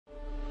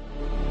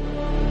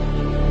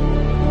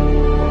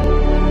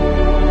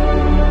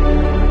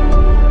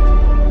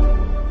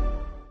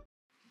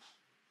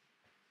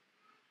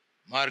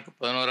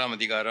6ஆம்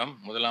அதிகாரம்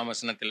 1ஆம்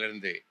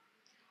வசனத்திலிருந்து.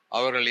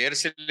 அவர்கள்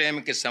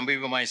எருசலேமுக்கு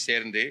சமீபமாய்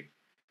சேர்ந்து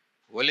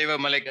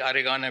ஒலிவமலைக்கு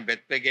அருகான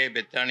பெத்பகே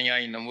பெத்தானியா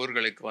என்னும்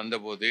ஊர்களுக்கு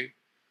வந்தபோது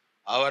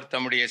அவர்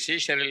தம்முடைய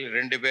சீஷரில்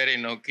 2 பேரை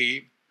நோக்கி,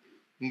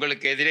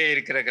 உங்களுக்கு எதிரே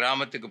இருக்கிற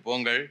கிராமத்துக்கு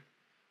போங்கள்.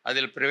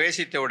 அதில்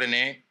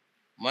பிரவேசித்தவுடனே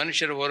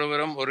மனுஷர்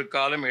ஒருவரும் ஒரு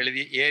காலம்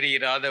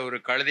ஏறியிராத ஒரு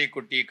கழுதை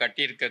குட்டியை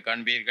கட்டியிருக்க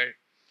காண்பீர்கள்.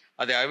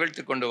 அதை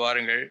அவிழ்த்து கொண்டு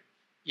வாருங்கள்.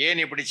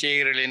 ஏன் இப்படி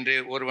செய்கிறீர்கள் என்று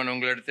ஒருவன்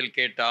உங்களிடத்தில்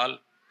கேட்டால்,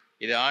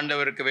 இது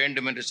ஆண்டவருக்கு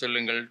வேண்டும் என்று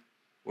சொல்லுங்கள்.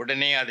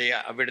 உடனே அதை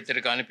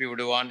அவ்விடத்திற்கு அனுப்பி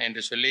விடுவான்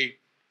என்று சொல்லி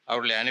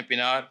அவர்களை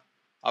அனுப்பினார்.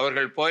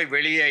 அவர்கள் போய்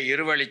வெளியே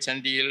இருவழி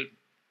சந்தியில்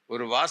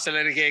ஒரு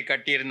வாசலருகே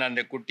கட்டியிருந்த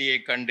அந்த குட்டியை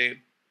கண்டு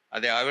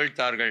அதை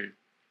அவிழ்த்தார்கள்.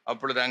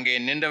 அப்பொழுது அங்கே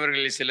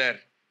நின்றவர்களில் சிலர்,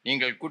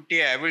 நீங்கள்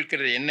குட்டியை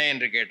அவிழ்க்கிறது என்ன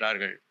என்று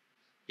கேட்டார்கள்.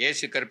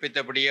 இயேசு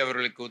கற்பித்தபடியே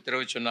அவர்களுக்கு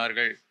உத்தரவு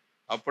சொன்னார்கள்.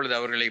 அப்பொழுது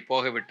அவர்களை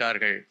போக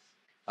விட்டார்கள்.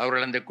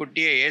 அவர்கள் அந்த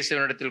குட்டியை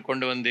இயேசுவினிடத்தில்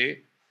கொண்டு வந்து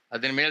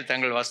அதன் மேல்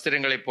தங்கள்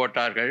வஸ்திரங்களை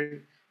போட்டார்கள்.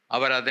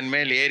 அவர் அதன்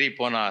மேல் ஏறி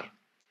போனார்.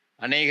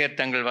 அநேகர்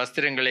தங்கள்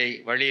வஸ்திரங்களை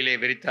வழியிலே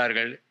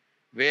விரித்தார்கள்.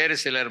 வேறு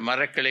சிலர்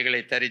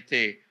மரக்கிளைகளை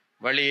தரித்து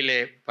வழியிலே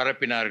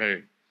பரப்பினார்கள்.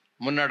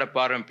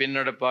 முன்னடப்பாரும்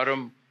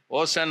பின்னடப்பாரும்,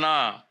 ஓசன்னா,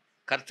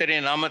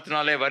 கர்த்தரின்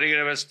நாமத்தினாலே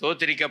வருகிறவர்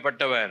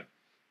ஸ்தோத்திரிக்கப்பட்டவர்,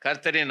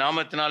 கர்த்தரின்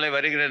நாமத்தினாலே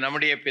வருகிற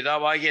நம்முடைய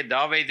பிதாவாகிய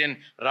தாவீதின்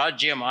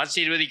ராஜ்யம்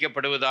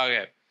ஆசீர்வதிக்கப்படுவதாக,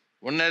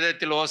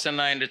 உன்னதத்தில்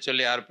ஓசன்னா என்று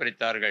சொல்லி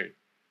ஆர்ப்பரித்தார்கள்.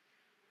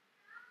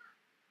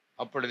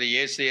 அப்பொழுது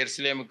இயேசு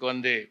எருசலேமுக்கு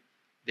வந்து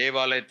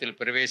தேவாலயத்தில்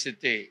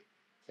பிரவேசித்து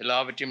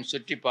எல்லாவற்றையும்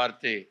சுற்றி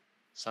பார்த்து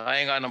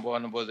சாயங்காலம்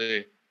போனபோது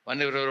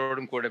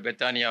மனிதரோடும் கூட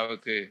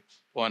பெத்தானியாவுக்கு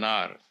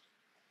போனார்.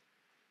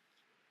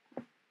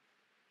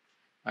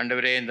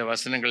 ஆண்டவரே, இந்த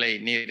வசனங்களை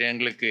நீர்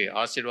எங்களுக்கு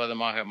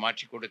ஆசீர்வாதமாக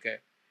மாற்றி கொடுக்க,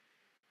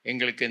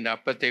 எங்களுக்கு இந்த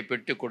அப்பத்தை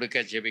பிட்டு கொடுக்க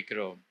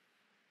ஜெபிக்கிறோம்.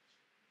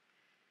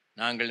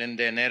 நாங்கள்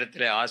இந்த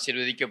நேரத்தில்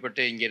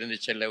ஆசீர்வதிக்கப்பட்டு இங்கிருந்து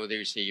செல்ல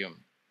உதவி செய்யும்.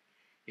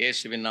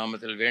 இயேசுவின்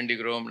நாமத்தில்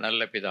வேண்டுகிறோம்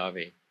நல்ல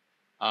பிதாவே.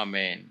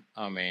 ஆமேன்,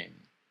 ஆமேன்.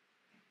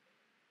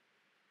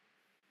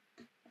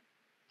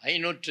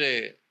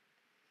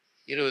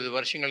 520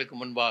 வருஷங்களுக்கு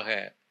முன்பாக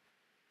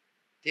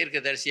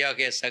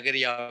தீர்க்கதரிசியாகிய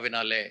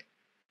சகரியாவினாலே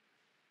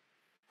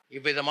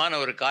இவ்விதமான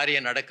ஒரு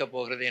காரியம் நடக்கப்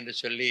போகிறது என்று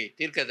சொல்லி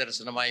தீர்க்க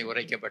தரிசனமாய்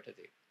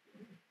உரைக்கப்பட்டது.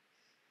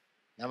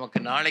 நமக்கு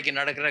நாளைக்கு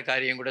நடக்கிற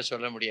காரியம் கூட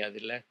சொல்ல முடியாது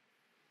இல்லை.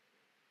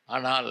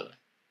 ஆனால்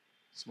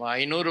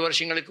 500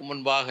 வருஷங்களுக்கு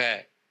முன்பாக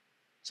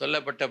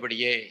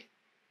சொல்லப்பட்டபடியே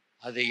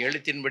அது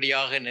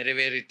எழுத்தின்படியாக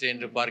நிறைவேறிற்று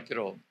என்று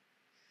பார்க்கிறோம்.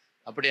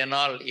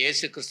 அப்படியானால்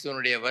இயேசு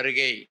கிறிஸ்துவனுடைய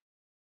வருகை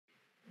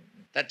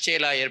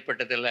தற்செயலாக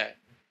ஏற்பட்டதில்ல,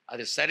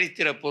 அது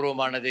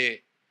சரித்திரபூர்வமானது,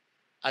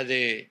 அது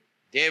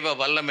தேவ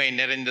வல்லமை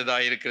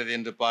நிறைந்ததாக இருக்கிறது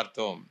என்று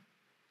பார்த்தோம்.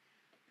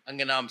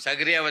 அங்கு நாம்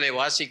சகரியாவிலே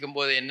வாசிக்கும்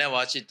போது என்ன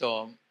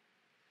வாசித்தோம்?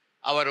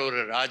 அவர் ஒரு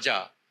ராஜா.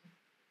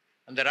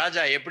 அந்த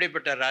ராஜா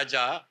எப்படிப்பட்ட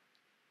ராஜா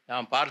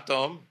நாம்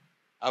பார்த்தோம்?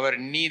 அவர்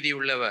நீதி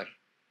உள்ளவர்.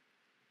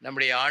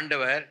 நம்முடைய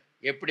ஆண்டவர்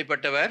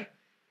எப்படிப்பட்டவர்?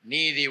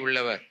 நீதி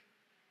உள்ளவர்.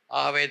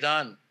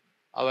 ஆகவேதான்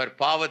அவர்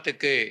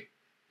பாவத்துக்கு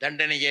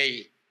தண்டனையை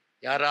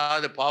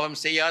யாராவது பாவம்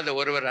செய்யாத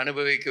ஒருவர்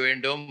அனுபவிக்க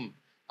வேண்டும்,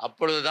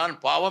 அப்பொழுதுதான்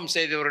பாவம்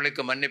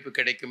செய்தவர்களுக்கு மன்னிப்பு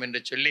கிடைக்கும் என்று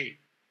சொல்லி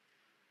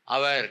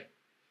அவர்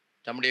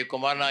தம்முடைய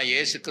குமாரனா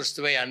இயேசு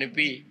கிறிஸ்துவை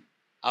அனுப்பி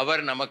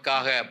அவர்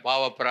நமக்காக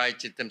பாவ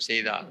பிராயச்சித்தம்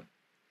செய்தார்.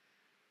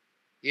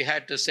 He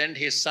had to send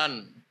his son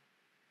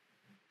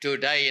to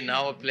die in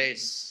our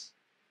place.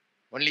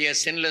 Only a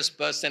sinless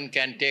person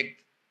can take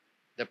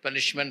the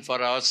punishment for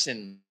our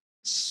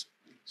sins.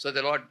 So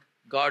the Lord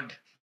God,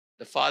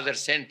 the Father,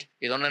 sent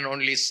his one and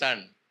only Son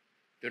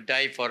to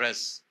die for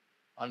us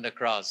on the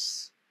cross.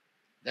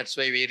 That's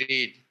why we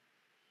read,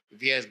 if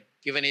he has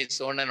given his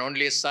own and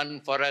only Son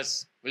for us,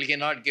 will he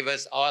not give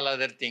us all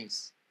other things?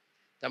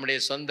 தம்முடைய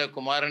சொந்த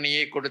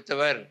குமாரனையே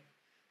கொடுத்தவர்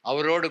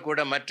அவரோடு கூட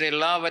மற்ற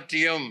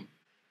எல்லாவற்றையும்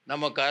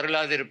நமக்கு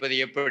அருளாதிருப்பது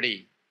எப்படி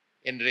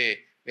என்று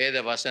வேத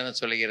வசனம்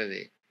சொல்கிறது.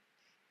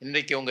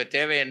 இன்றைக்கு உங்கள்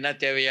தேவை என்ன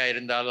தேவையாக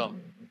இருந்தாலும்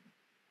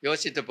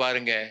யோசித்து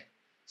பாருங்க.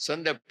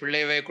 சொந்த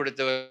பிள்ளையவே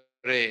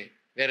கொடுத்தவர்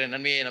வேறு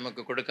நன்மையை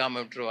நமக்கு கொடுக்காம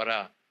விட்டுருவாரா?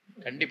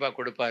 கண்டிப்பாக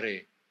கொடுப்பாரு.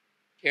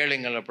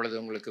 கேளுங்கள், அப்பொழுது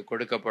உங்களுக்கு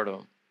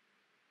கொடுக்கப்படும்.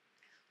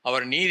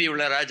 அவர் நீதி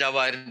உள்ள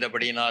ராஜாவாக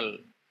இருந்தபடியினால்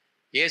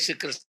இயேசு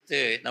கிறிஸ்து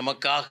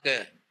நமக்காக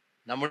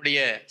நம்முடைய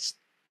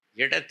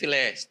இடத்துல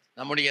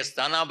நம்முடைய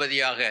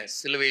ஸ்தானாபதியாக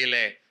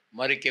சிலுவையில்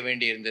மறிக்க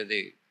வேண்டியிருந்தது.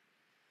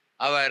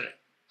 அவர்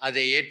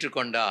அதை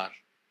ஏற்றுக்கொண்டார்.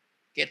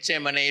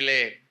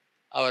 கெத்செமனேயிலே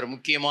அவர்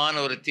முக்கியமான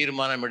ஒரு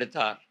தீர்மானம்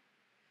எடுத்தார்.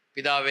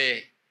 பிதாவே,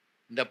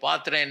 இந்த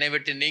பாத்திரம் என்னை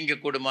விட்டு நீங்க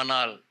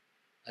கூடுமானால்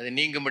அது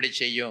நீங்கும்படி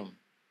செய்யும்.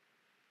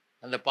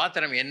 அந்த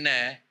பாத்திரம் என்ன?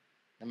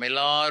 நம்ம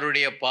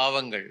எல்லாருடைய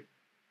பாவங்கள்,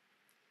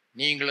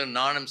 நீங்களும்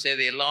நானும் செய்த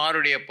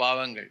எல்லாருடைய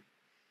பாவங்கள்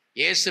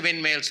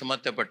இயேசுவின் மேல்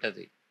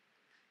சுமத்தப்பட்டது.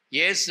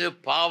 இயேசு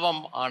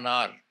பாவம்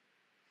ஆனார்.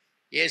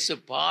 இயேசு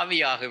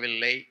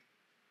பாவியாகவில்லை,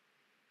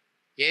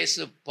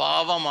 இயேசு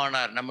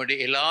பாவமானார். நம்முடைய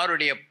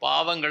எல்லாருடைய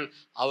பாவங்கள்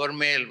அவர்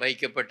மேல்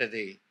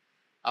வைக்கப்பட்டது.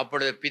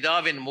 அப்பொழுது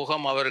பிதாவின்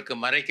முகம் அவருக்கு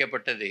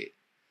மறைக்கப்பட்டது.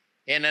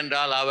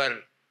 ஏனென்றால் அவர்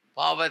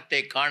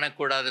பாவத்தை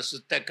காணக்கூடாத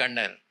சுத்த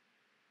கண்ணர்.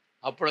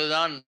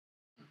 அப்பொழுதுதான்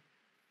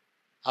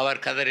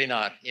அவர்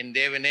கதறினார், என்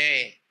தேவனே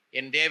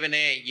என்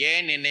தேவனே,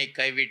 ஏன் என்னை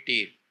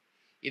கைவிட்டீர்?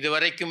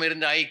 இதுவரைக்கும்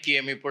இருந்த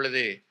ஐக்கியம்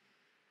இப்பொழுது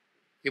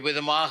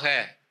இவ்விதமாக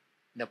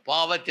இந்த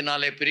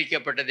பாவத்தினாலே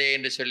பிரிக்கப்பட்டதே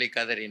என்று சொல்லி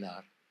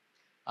கதறினார்.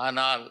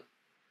 ஆனால்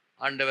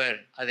ஆண்டவர்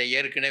அதை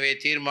ஏற்கனவே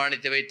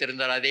தீர்மானித்து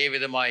வைத்திருந்தார். அதே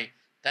விதமாய்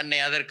தன்னை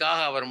அதற்காக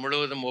அவர்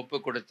முழுவதும் ஒப்பு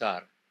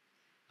கொடுத்தார்.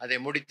 அதை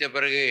முடித்த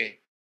பிறகு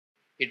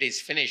இட்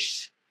இஸ் ஃபினிஷ்,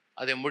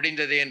 அது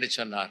முடிந்தது என்று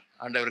சொன்னார்.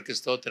 ஆண்டவருக்கு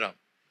ஸ்தோத்திரம்.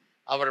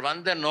 அவர்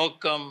வந்த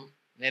நோக்கம்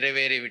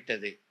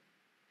நிறைவேறிவிட்டது.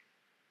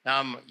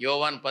 நாம்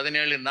யோவான்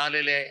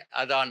 17:4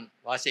 அதான்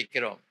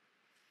வாசிக்கிறோம்.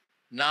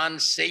 நான்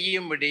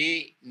செய்யும்படி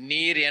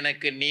நீர்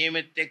எனக்கு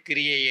நியமித்த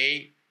கிரியையை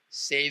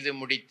செய்து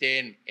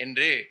முடித்தேன்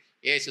என்று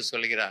இயேசு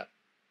சொல்கிறார்.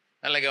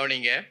 நல்ல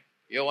கவனிங்க.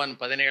 யோவான்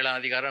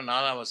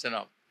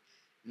 17:4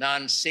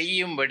 நான்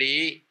செய்யும்படி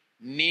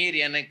நீர்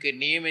எனக்கு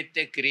நியமித்த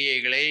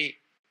கிரியைகளை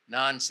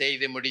நான்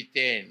செய்து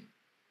முடித்தேன்.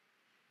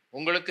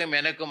 உங்களுக்கும்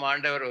எனக்கும்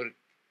ஆண்டவர் ஒரு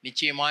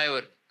நிச்சயமாய்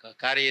ஒரு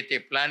காரியத்தை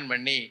பிளான்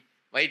பண்ணி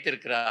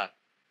வைத்திருக்கிறார்.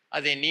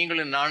 அதை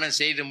நீங்களும் நானும்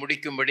செய்து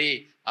முடிக்கும்படி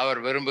அவர்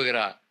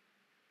விரும்புகிறார்.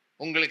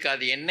 உங்களுக்கு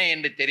அது என்ன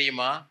என்று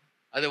தெரியுமா?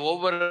 அது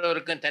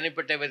ஒவ்வொருவருக்கும்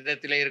தனிப்பட்ட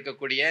விதத்தில்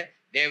இருக்கக்கூடிய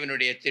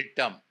தேவனுடைய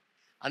திட்டம்.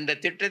 அந்த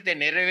திட்டத்தை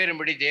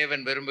நிறைவேறும்படி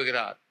தேவன்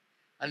விரும்புகிறார்.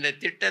 அந்த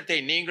திட்டத்தை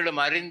நீங்களும்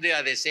அறிந்து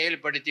அதை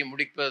செயல்படுத்தி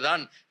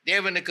முடிப்பதுதான்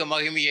தேவனுக்கு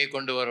மகிமையை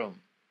கொண்டு வரும்.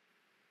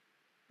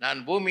 நான்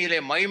பூமியிலே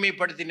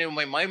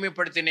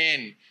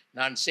மகிமைப்படுத்தினேன்,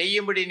 நான்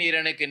செய்யும்படி நீர்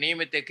எனக்கு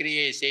நியமித்த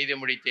கிரியையை செய்து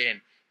முடித்தேன்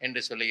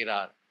என்று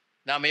சொல்லுகிறார்.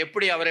 நாம்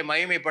எப்படி அவரை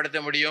மகிமைப்படுத்த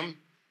முடியும்?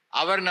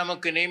 அவர்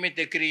நமக்கு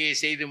நியமித்த கிரியை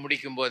செய்து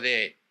முடிக்கும் போதே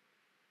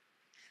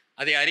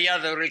அதை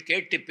அறியாதவர்கள்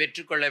கேட்டு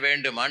பெற்றுக்கொள்ள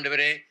வேண்டும்.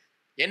 ஆண்டவரே,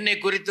 என்னை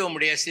குறித்து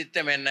உம்முடைய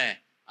சித்தம் என்ன,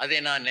 அதை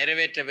நான்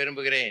நிறைவேற்ற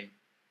விரும்புகிறேன்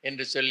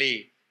என்று சொல்லி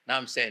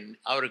நாம்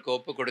அவருக்கு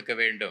ஒப்பு கொடுக்க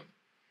வேண்டும்.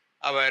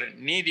 அவர்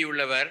நீதி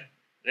உள்ளவர்.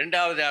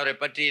 இரண்டாவது, அவரை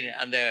பற்றி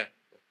அந்த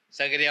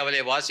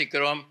சகரியாவிலே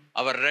வாசிக்கிறோம்,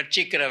 அவர்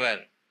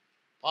ரட்சிக்கிறவர்.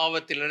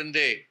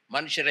 பாவத்திலிருந்து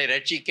மனுஷரை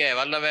ரட்சிக்க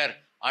வல்லவர்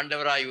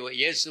ஆண்டவராய்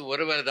இயேசு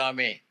ஒருவர்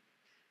தாமே.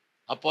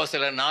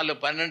 அப்போஸ்தலர்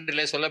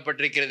 4:12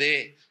 சொல்லப்பட்டிருக்கிறது,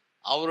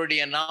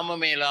 அவருடைய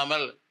நாமமே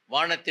இல்லாமல்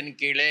வானத்தின்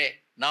கீழே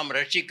நாம்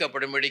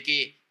ரட்சிக்கப்படும்படிக்கு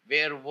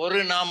வேறு ஒரு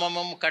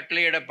நாமமும்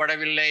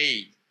கட்டளையிடப்படவில்லை.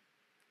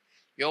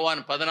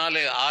 யோவான்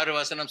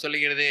 14:6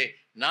 சொல்லுகிறது,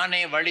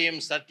 நானே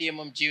வழியும்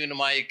சத்தியமும்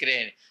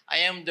ஜீவனுமாயிருக்கிறேன். I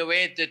am the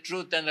way, the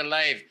truth and the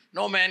life.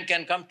 No man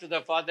can come to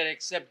the Father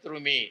except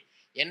through me.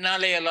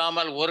 என்னாலே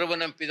இல்லாமல்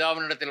ஒருவனும்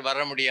பிதாவினிடத்தில் வர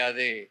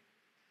முடியாது.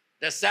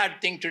 The sad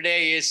thing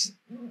today is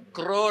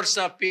crores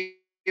of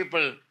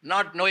people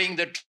not knowing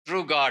the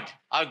true God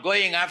are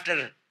going after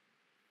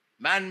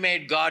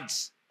man-made gods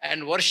and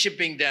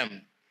worshipping them.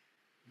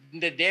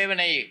 இந்த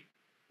தேவனை,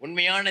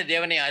 உண்மையான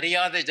தேவனை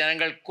அறியாத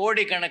ஜனங்கள்,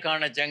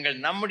 கோடிக்கணக்கான ஜனங்கள்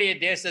நம்முடைய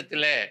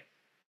தேசத்தில்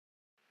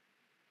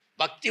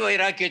பக்தி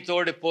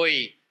வைராக்கியத்தோடு போய்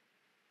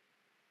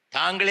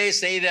தாங்களே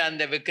செய்த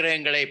அந்த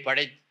விக்கிரகங்களை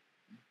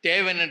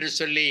தேவன் என்று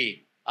சொல்லி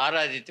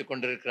ஆராதித்து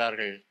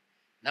கொண்டிருக்கிறார்கள்.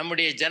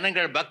 நம்முடைய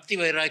ஜனங்கள் பக்தி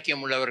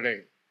வைராக்கியம் உள்ளவர்கள்.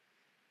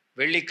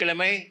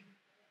 வெள்ளிக்கிழமை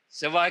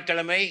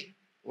செவ்வாய்க்கிழமை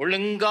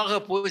ஒழுங்காக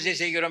பூஜை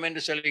செய்கிறோம்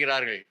என்று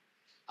சொல்கிறார்கள்.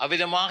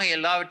 அவ்விதமாக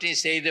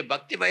எல்லாவற்றையும் செய்து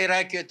பக்தி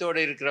வைராக்கியத்தோடு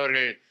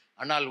இருக்கிறவர்கள்.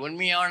 ஆனால்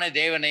உண்மையான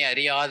தேவனை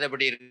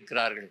அறியாதபடி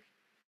இருக்கிறார்கள்.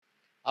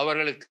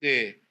 அவர்களுக்கு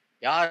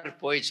யார்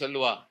போய்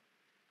சொல்லுவா?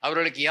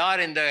 அவர்களுக்கு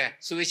யார் இந்த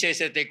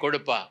சுவிசேஷத்தை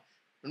கொடுப்பா?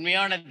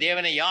 உண்மையான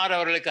தேவனை யார்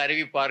அவர்களுக்கு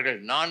அறிவிப்பார்கள்?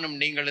 நானும்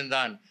நீங்களும்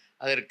தான்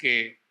அதற்கு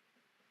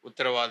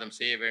உத்தரவாதம்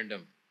செய்ய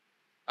வேண்டும்.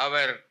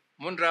 அவர்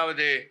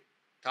மூன்றாவது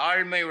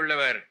தாழ்மை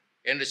உள்ளவர்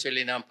என்று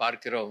சொல்லி நாம்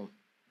பார்க்கிறோம்.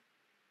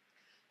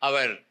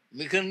 அவர்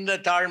மிகுந்த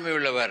தாழ்மை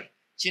உள்ளவர்.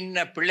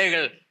 சின்ன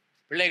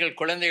பிள்ளைகள்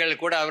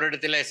குழந்தைகள் கூட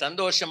அவரிடத்தில்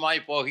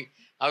சந்தோஷமாய் போய்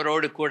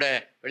அவரோடு கூட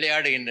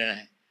விளையாடுகின்றன.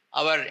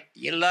 அவர்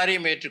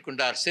எல்லாரையும்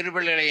ஏற்றுக்கொண்டார்.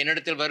 சிறுபிள்ளைகளை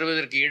என்னிடத்தில்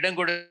வருவதற்கு இடம்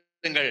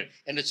கொடுங்கள்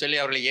என்று சொல்லி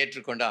அவர்களை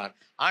ஏற்றுக்கொண்டார்.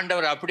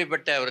 ஆண்டவர்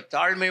அப்படிப்பட்ட ஒரு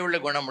தாழ்மை உள்ள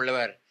குணம்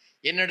உள்ளவர்.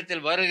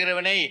 என்னிடத்தில்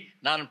வருகிறவனை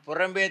நான்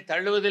புறம்பே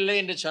தள்ளுவதில்லை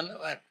என்று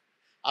சொன்னவர்.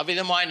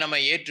 அவ்விதமாய்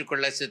நம்மை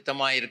ஏற்றுக்கொள்ள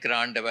சித்தமாய் இருக்கிற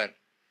ஆண்டவர்.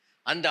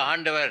 அந்த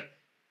ஆண்டவர்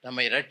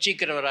நம்மை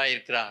ரட்சிக்கிறவராய்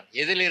இருக்கிறார்.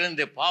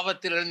 எதிலிருந்து?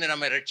 பாவத்திலிருந்து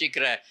நம்மை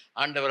ரட்சிக்கிற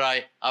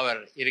ஆண்டவராய்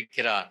அவர்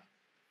இருக்கிறார்.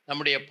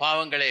 நம்முடைய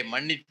பாவங்களை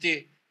மன்னித்து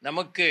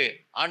நமக்கு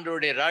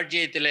ஆண்டவருடைய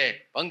ராஜ்யத்திலே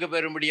பங்கு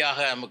பெறும்படியாக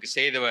நமக்கு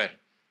செய்தவர்.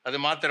 அது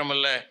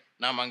மாத்திரமல்ல,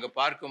 நாம் அங்கு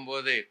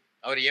பார்க்கும்போது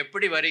அவர்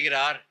எப்படி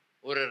வருகிறார்?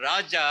 ஒரு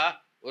ராஜா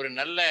ஒரு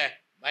நல்ல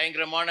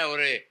பயங்கரமான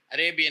ஒரு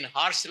அரேபியன்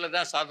ஹார்ஸில்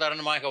தான்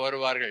சாதாரணமாக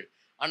வருவார்கள்.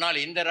 ஆனால்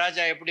இந்த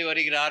ராஜா எப்படி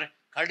வருகிறார்?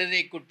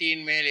 கழுதை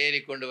குட்டியின் மேல்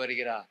ஏறி கொண்டு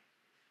வருகிறார்.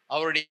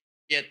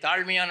 அவருடைய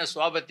தாழ்மையான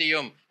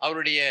சுவாபத்தையும்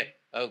அவருடைய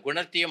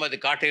குணத்தையும் அது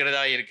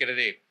காட்டுகிறதா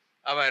இருக்கிறது.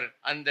 அவர்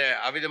அந்த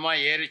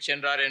அவிதமாய் ஏறி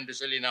சென்றார் என்று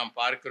சொல்லி நாம்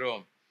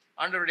பார்க்கிறோம்.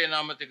 ஆண்டவருடைய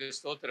நாமத்துக்கு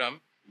ஸ்தோத்திரம்.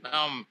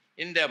 நாம்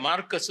இந்த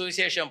மார்க்க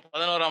சுவிசேஷம்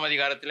 11ஆம்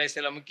அதிகாரத்தில்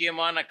சில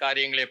முக்கியமான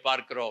காரியங்களை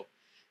பார்க்கிறோம்.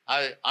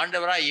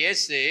 ஆண்டவராய்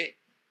இயேசு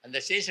அந்த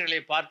சீஷர்களை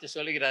பார்த்து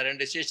சொல்லுகிறார்,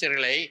 2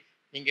 சீஷர்களை,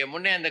 நீங்க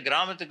முன்னே அந்த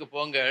கிராமத்துக்கு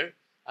போங்கள்,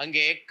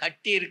 அங்கே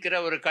கட்டி இருக்கிற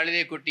ஒரு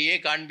கழுதை குட்டியை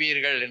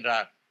காண்பீர்கள்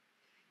என்றார்.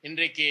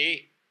 இன்றைக்கு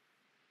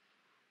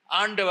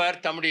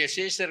ஆண்டவர் தம்முடைய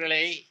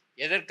சீஷர்களை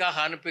எதற்காக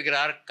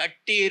அனுப்புகிறார்?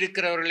 கட்டி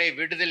இருக்கிறவர்களை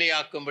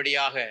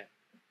விடுதலையாக்கும்படியாக.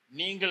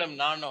 நீங்களும்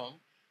நானும்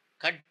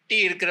கட்டி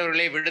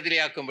இருக்கிறவர்களை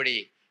விடுதலையாக்கும்படி.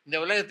 இந்த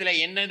உலகத்தில்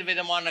என்ன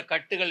விதமான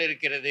கட்டுகள்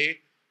இருக்கிறது?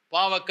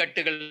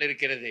 பாவக்கட்டுகள்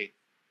இருக்கிறது.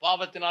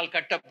 பாவத்தினால்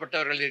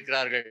கட்டப்பட்டவர்கள்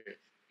இருக்கிறார்கள்,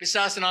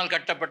 பிசாசினால்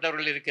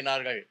கட்டப்பட்டவர்கள்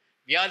இருக்கிறார்கள்,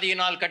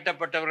 வியாதியினால்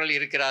கட்டப்பட்டவர்கள்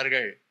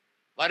இருக்கிறார்கள்,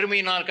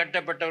 வறுமையினால்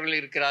கட்டப்பட்டவர்கள்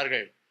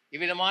இருக்கிறார்கள்.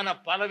 இவ்விதமான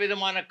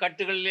பலவிதமான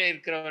கட்டுகளிலே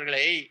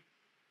இருக்கிறவர்களை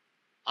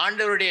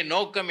ஆண்டவருடைய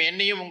நோக்கம்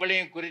என்னையும்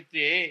உங்களையும்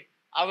குறித்து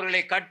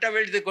அவர்களை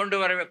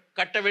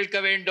கட்டவிழ்க்க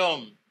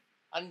வேண்டும்.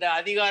 அந்த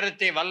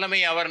அதிகாரத்தை, வல்லமை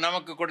அவர்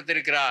நமக்கு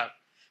கொடுத்திருக்கிறார்.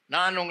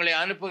 நான் உங்களை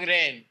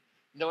அனுப்புகிறேன்,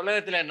 இந்த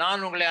உலகத்தில்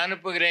நான் உங்களை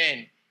அனுப்புகிறேன்,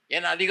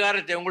 என்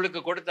அதிகாரத்தை உங்களுக்கு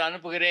கொடுத்து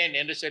அனுப்புகிறேன்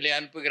என்று சொல்லி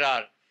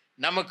அனுப்புகிறார்.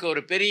 நமக்கு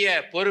ஒரு பெரிய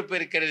பொறுப்பு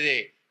இருக்கிறது.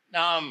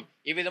 நாம்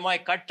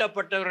இவ்விதமாய்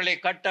கட்டப்பட்டவர்களை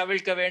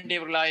கட்டவிழ்க்க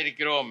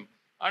வேண்டியவர்களாயிருக்கிறோம்.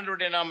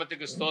 ஆண்டவருடைய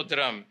நாமத்துக்கு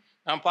ஸ்தோத்திரம்.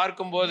 நாம்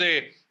பார்க்கும்போது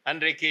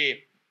அன்றைக்கு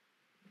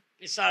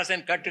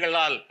பிசாசன்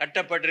கட்டுகளால்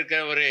கட்டப்பட்டிருக்கிற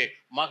ஒரு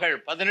மகள்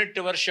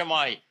 18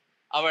 வருஷமாய்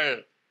அவள்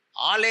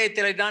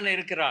ஆலயத்திலே தான்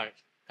இருக்கிறாள்.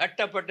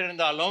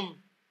 கட்டப்பட்டிருந்தாலும்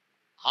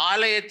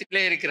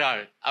ஆலயத்திலே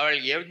இருக்கிறாள். அவள்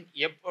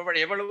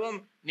எவ்வளவும்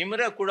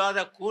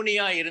நிமிரக்கூடாத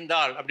கூனியா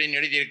இருந்தாள் அப்படின்னு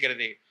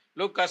எழுதியிருக்கிறது.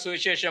 லூக்கா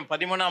சுவிசேஷம்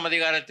 13ஆம்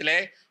அதிகாரத்திலே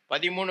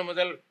 13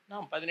 முதல்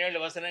நாம்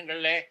 17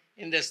 வசனங்களில்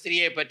இந்த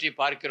ஸ்திரீயை பற்றி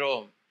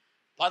பார்க்கிறோம்.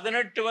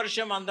 18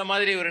 வருஷம் அந்த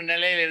மாதிரி ஒரு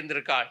நிலையில்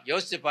இருந்திருக்காள்.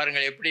 யோசிச்சு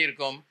பாருங்கள், எப்படி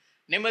இருக்கும்?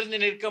 நிமிர்ந்து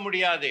நிற்க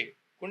முடியாது,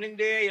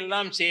 குனிந்தே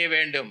எல்லாம் செய்ய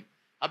வேண்டும்.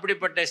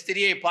 அப்படிப்பட்ட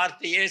ஸ்திரியை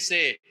பார்த்து இயேசு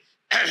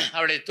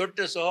அவளை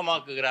தொட்டு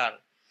சுகமாக்குகிறார்.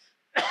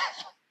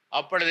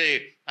 அப்பொழுது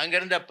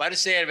அங்கிருந்த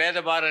பரிசேயர்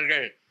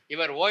வேதபாரர்கள்,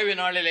 இவர் ஓய்வு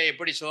நாளிலே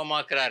எப்படி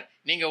சுகமாக்குறார்,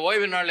 நீங்க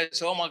ஓய்வு நாளில்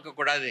சுகமாக்க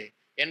கூடாது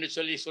என்று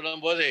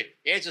சொல்லும்போது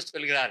இயேசு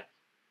சொல்கிறார்,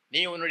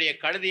 நீ உன்னுடைய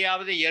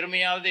கழுதையாவது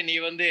எருமையாவது நீ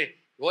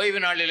ஓய்வு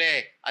நாளிலே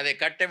அதை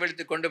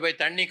கட்டவிழ்த்து கொண்டு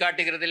போய் தண்ணி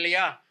காட்டுகிறது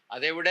இல்லையா?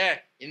 அதை விட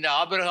இந்த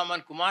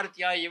ஆபிரகாமன்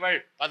குமார்த்தியா இவள்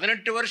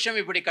 18 வருஷம்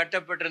இப்படி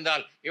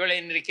கட்டப்பட்டிருந்தால் இவளை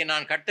இன்றைக்கு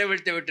நான்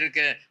கட்டவிழ்த்து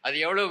விட்டிருக்கிறேன், அது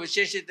எவ்வளவு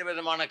விசேஷித்த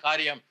விதமான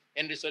காரியம்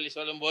என்று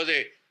சொல்லும்போது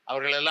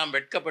அவர்கள் எல்லாம்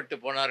வெட்கப்பட்டு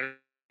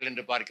போனார்கள்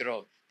என்று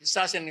பார்க்கிறோம்.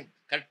 பிசாசின்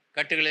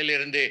கட்டுகளில்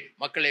இருந்து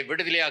மக்களை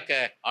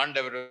விடுதலையாக்க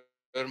ஆண்டவர்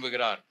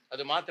விரும்புகிறார்.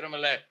 அது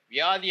மாத்திரமல்ல,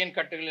 வியாதியின்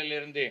கட்டுகளில்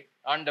இருந்து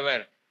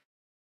ஆண்டவர்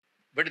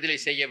விடுதலை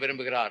செய்ய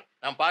விரும்புகிறார்.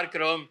 நாம்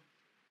பார்க்கிறோம்,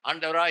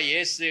 ஆண்டவராய்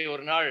இயேசு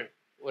ஒரு நாள்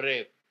ஒரு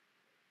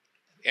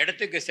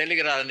இடத்துக்கு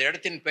செல்லுகிறார். அந்த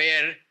இடத்தின்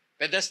பெயர்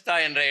பெதஸ்தா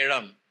என்ற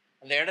இடம்.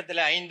 அந்த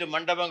இடத்துல 5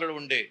 மண்டபங்கள்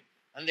உண்டு.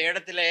 அந்த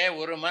இடத்துல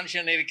ஒரு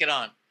மனுஷன்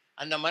இருக்கிறான்.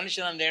 அந்த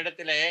மனுஷன் அந்த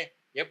இடத்துல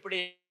எப்படி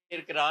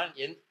இருக்கிறான்?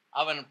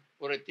 அவன்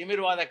ஒரு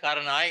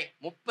திமிர்வாதக்காரனாய்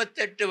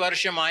 38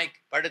 வருஷமாய்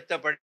படுத்த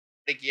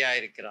படுக்கையா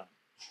இருக்கிறான்.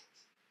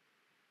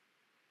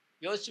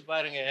 யோசிச்சு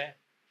பாருங்க,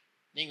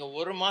 நீங்க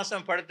 1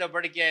 மாசம் படுத்த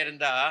படுக்கையா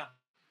இருந்தா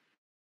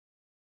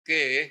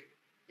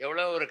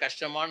எவ்வளவு ஒரு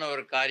கஷ்டமான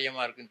ஒரு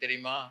காரியமா இருக்கும்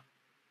தெரியுமா?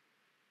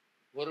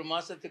 1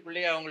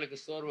 மாசத்துக்குள்ளேயே அவங்களுக்கு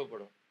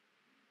சோர்வுப்படும்.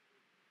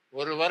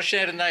 1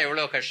 வருஷம் இருந்தா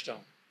எவ்வளவு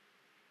கஷ்டம்.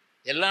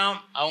 எல்லாம்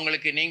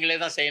அவங்களுக்கு நீங்களே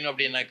தான் செய்யணும்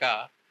அப்படின்னாக்கா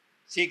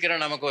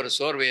சீக்கிரம் நமக்கு ஒரு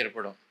சோர்வு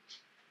ஏற்படும்.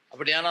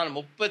 அப்படியானால்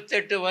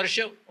 38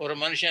 வருஷம் ஒரு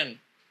மனுஷன்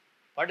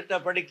படுத்த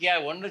படுக்கையா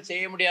ஒன்றும்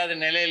செய்ய முடியாத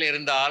நிலையில்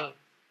இருந்தால்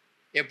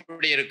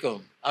எப்படி இருக்கும்?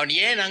 அவன்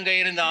ஏன் அங்கே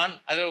இருந்தான்?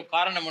 அது ஒரு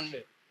காரணம்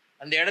உண்டு.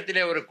 அந்த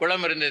இடத்துல ஒரு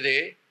குளம் இருந்தது.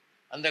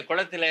 அந்த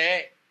குளத்துல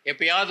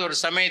எப்பயாவது ஒரு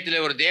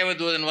சமயத்தில் ஒரு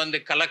தேவதூதன்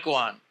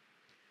கலக்குவான்.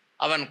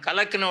 அவன்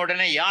கலக்கின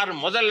உடனே யார்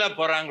முதல்ல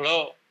போறாங்களோ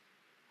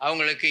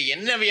அவங்களுக்கு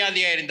என்ன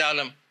வியாதியா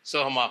இருந்தாலும்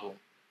சுகமாகும்.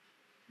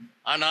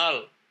 ஆனால்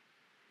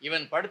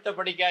இவன் படுத்த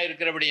படுக்கையா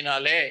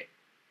இருக்கிறபடினாலே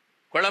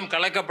குளம்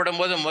கலக்கப்படும்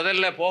போது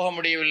முதல்ல போக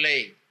முடியவில்லை.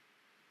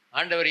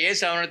 ஆண்டவர்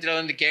இயேசு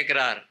அவனிடத்தில்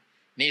கேட்கிறார்,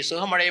 நீ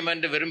சுகமடையும்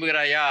என்று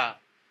விரும்புகிறாயா?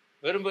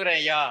 விரும்புகிறேன்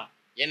ஐயா.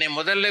 என்னை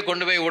முதல்ல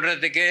கொண்டு போய்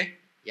விடுறதுக்கு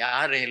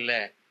யாரும் இல்லை.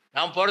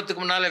 நான்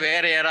போறதுக்கு முன்னால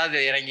வேற யாராவது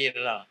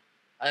இறங்கிடுறான்.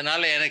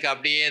 அதனால எனக்கு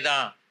அப்படியே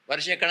தான்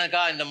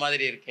வருஷக்கணக்கா இந்த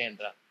மாதிரி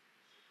இருக்கேன்றான்.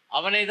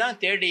 அவனை தான்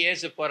தேடி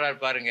இயேசு போறார்.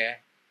 பாருங்க,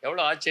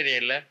 எவ்வளோ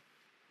ஆச்சரியம் இல்லை?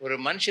 ஒரு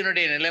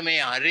மனுஷனுடைய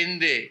நிலைமையை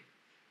அறிந்து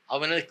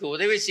அவனுக்கு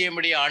உதவி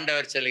செய்யும்படி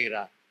ஆண்டவர்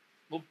சொல்கிறார்.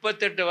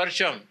 38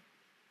 வருஷம்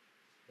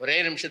ஒரே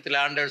நிமிஷத்தில்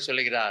ஆண்டவர்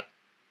சொல்லுகிறார்,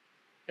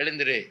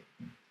 எழுந்திரு,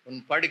 உன்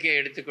படுக்கையை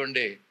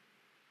எடுத்துக்கொண்டு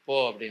போ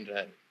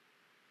அப்படின்றாரு.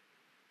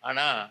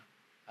 ஆனால்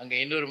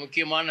அங்கே இன்னொரு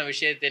முக்கியமான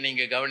விஷயத்தை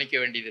நீங்கள் கவனிக்க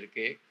வேண்டியது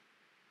இருக்கு.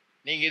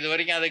 நீங்கள் இது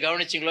வரைக்கும் அதை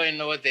கவனிச்சிங்களோ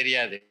என்னவோ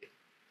தெரியாது.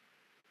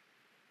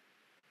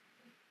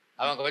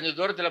 அவன் கொஞ்சம்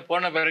தூரத்தில்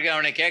போன பிறகு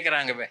அவனை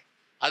கேட்குறாங்க.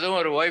 அதுவும்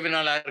ஒரு ஓய்வு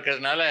நாளாக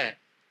இருக்கிறதுனால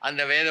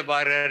அந்த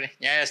வேதபாரர்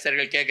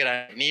நியாயஸ்தர்கள்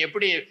கேட்குறாங்க, நீ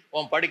எப்படி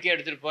உன் படுக்கையை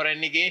எடுத்துகிட்டு போகிற?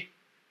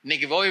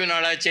 இன்னைக்கு ஓய்வு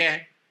நாளாச்சே,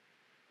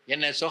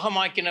 என்னை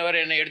சுகமாக்கினவர்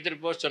என்னை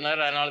எடுத்துகிட்டு போக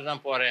சொன்னார், அதனால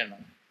தான் போகிறேன்.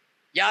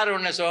 யார்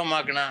உன்னை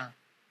சுகமாக்குனா?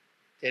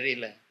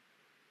 தெரியல.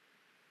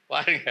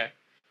 பாருங்க,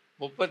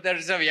 38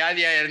 வருஷம்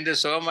வியாதியாக இருந்து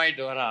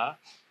சுகமாயிட்டு வரான்.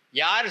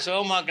 யார்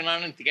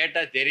சுகமாக்குனான்னு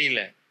கேட்டால் தெரியல.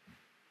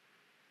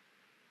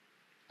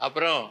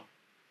 அப்புறம்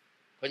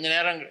கொஞ்ச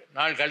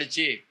நாள்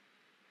கழித்து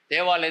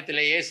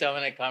தேவாலயத்தில் இயேசு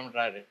அவனை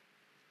காண்றாரு.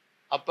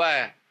 அப்போ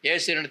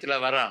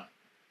இயேசுனிடத்தில் வரான்.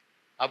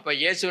 அப்போ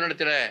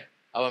இயேசுனிடத்தில்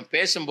அவன்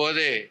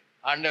பேசும்போது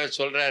ஆண்டவர்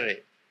சொல்கிறாரு,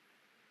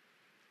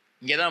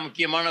 இங்கே தான்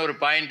முக்கியமான ஒரு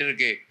பாயிண்ட்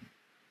இருக்குது,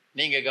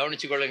 நீங்கள்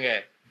கவனிச்சு கொள்ளுங்க.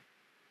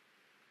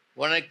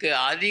 உனக்கு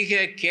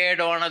அதிக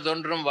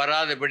கேடானதொன்றும்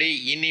வராதபடி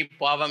இனி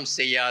பாவம்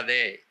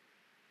செய்யாதே.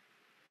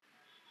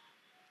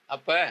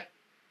 அப்ப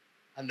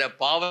அந்த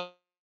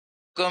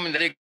பாவக்கும் இந்த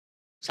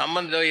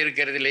சம்பந்தம்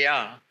இருக்கிறது இல்லையா?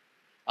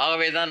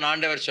 ஆகவே தான்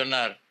ஆண்டவர்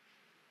சொன்னார்,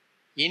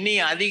 இனி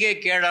அதிக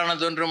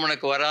கேடானதொன்றும்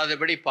உனக்கு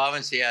வராதபடி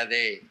பாவம்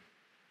செய்யாதே.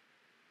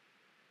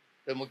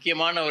 இது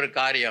முக்கியமான ஒரு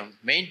காரியம்.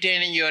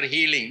 Maintaining your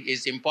healing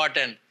is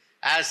important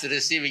as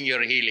receiving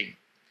your healing.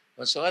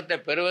 உன் சுகத்தை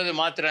பெறுவது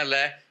மாத்திரம்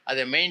இல்லை,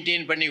 அதை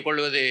மெயின்டைன் பண்ணி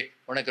கொள்வது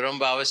உனக்கு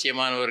ரொம்ப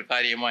அவசியமான ஒரு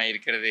காரியமாக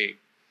இருக்கிறது.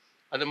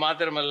 அது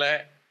மாத்திரமல்ல,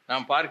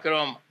 நாம்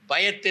பார்க்கிறோம்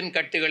பயத்தின்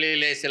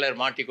கட்டுகளிலே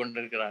சிலர்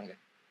மாட்டிக்கொண்டிருக்கிறாங்க.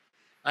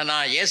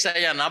 ஆனால்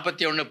ஏசாயா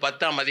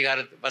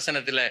 41:10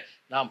 வசனத்தில்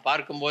நாம்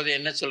பார்க்கும்போது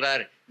என்ன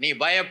சொல்றார்? நீ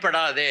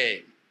பயப்படாதே.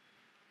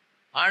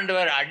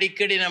 ஆண்டவர்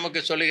அடிக்கடி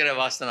நமக்கு சொல்லுகிற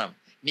வாசனம்,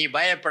 நீ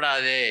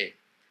பயப்படாதே,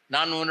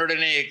 நான்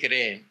உன்னுடனே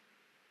இருக்கிறேன்.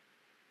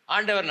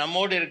 ஆண்டவர்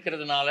நம்மோடு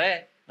இருக்கிறதுனால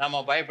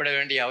நாம் பயப்பட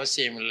வேண்டிய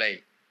அவசியம் இல்லை.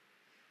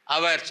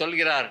 அவர்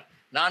சொல்கிறார்,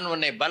 நான்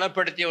உன்னை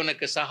பலப்படுத்தி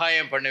உனக்கு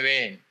சகாயம்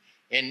பண்ணுவேன்,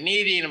 என்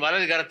நீதியின்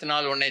வலது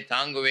கரத்தினால் உன்னை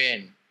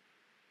தாங்குவேன்.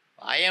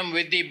 I am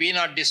with thee, be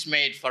not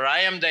dismayed, for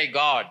I am thy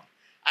God.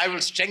 I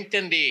will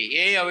strengthen thee,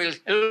 yea, I will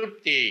help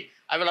thee.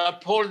 I will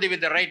uphold thee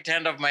with the right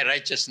hand of my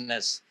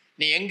righteousness.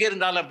 நீ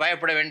எங்கிருந்தாலும்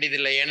பயப்பட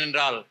வேண்டியதில்லை,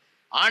 ஏனென்றால்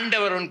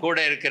ஆண்டவர் உன் கூட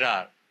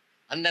இருக்கிறார்.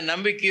 அந்த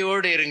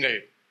நம்பிக்கையோடு இருங்கள்.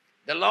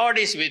 The Lord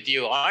is with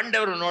you.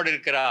 ஆண்டவர் உன்னோடு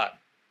இருக்கிறார்.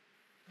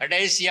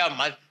 கடைசியா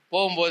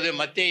போகும்போது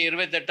மத்தேயு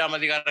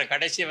 28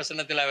 கடைசி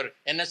வசனத்தில் அவர்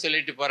என்ன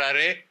சொல்லிட்டு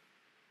போறாரு?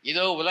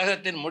 இதோ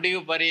உலகத்தின்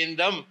முடிவு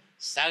பரியந்தம்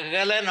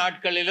சகல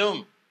நாட்களிலும்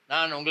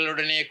நான்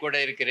உங்களுடனே கூட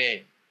இருக்கிறேன்.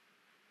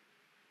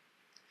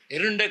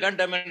 இருண்ட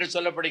கண்டம் என்று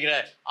சொல்லப்படுகிற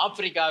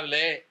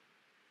ஆப்பிரிக்காவிலே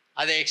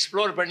அதை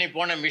எக்ஸ்ப்ளோர் பண்ணி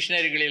போன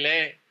மிஷினரிகளிலே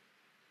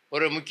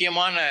ஒரு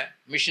முக்கியமான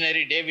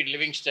மிஷினரி டேவிட்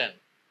லிவிங்ஸ்டன்.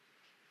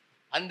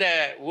 அந்த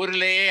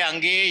ஊரிலேயே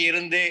அங்கேயே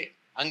இருந்து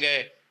அங்கே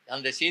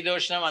அந்த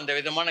சீதோஷ்ணம், அந்த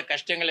விதமான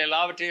கஷ்டங்கள்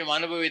எல்லாவற்றையும்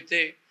அனுபவித்து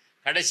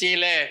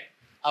கடைசியில்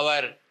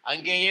அவர்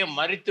அங்கேயே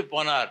மரித்து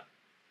போனார்.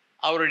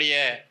 அவருடைய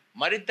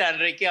மரித்த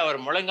அன்றைக்கு அவர்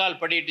முழங்கால்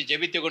படியிட்டு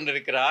ஜெபித்து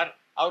கொண்டிருக்கிறார்.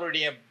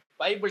 அவருடைய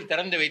பைபிள்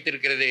திறந்து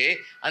வைத்திருக்கிறது.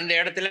 அந்த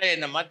இடத்துல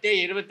இந்த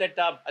மத்தேயு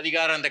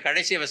 28 அந்த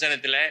கடைசி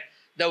வசனத்தில்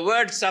the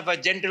words of a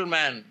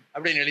gentleman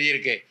அப்படின்னு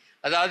எழுதியிருக்கு.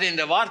 அதாவது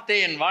இந்த வார்த்தை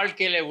என்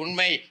வாழ்க்கையில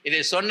உண்மை,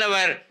 இதை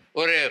சொன்னவர்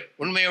ஒரு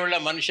உண்மையுள்ள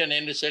மனுஷன்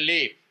என்று சொல்லி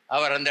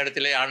அவர் அந்த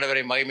இடத்துல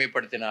ஆண்டவரை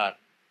மகிமைப்படுத்தினார்.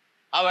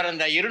 அவர்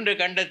அந்த இருண்ட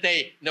கண்டத்தை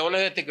இந்த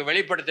உலகத்துக்கு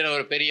வெளிப்படுத்தின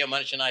ஒரு பெரிய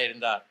மனுஷனாக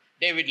இருந்தார்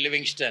டேவிட்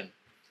லிவிங்ஸ்டன்.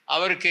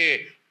 அவருக்கு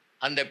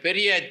அந்த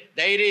பெரிய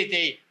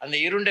தைரியத்தை அந்த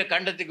இருண்ட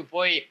கண்டத்துக்கு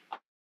போய்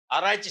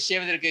ஆராய்ச்சி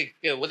செய்வதற்கு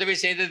உதவி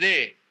செய்தது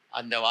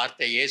அந்த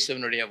வார்த்தை,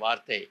 இயேசுவினுடைய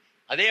வார்த்தை.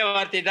 அதே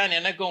வார்த்தை தான்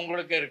எனக்கும்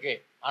உங்களுக்கு இருக்கு.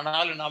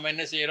 ஆனாலும் நாம்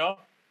என்ன செய்யறோம்?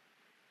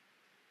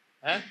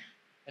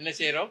 என்ன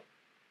செய்யறோம்?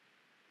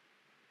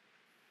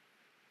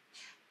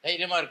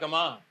 தைரியமா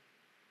இருக்கமா?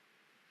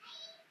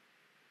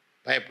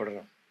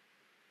 பயப்படுறோம்.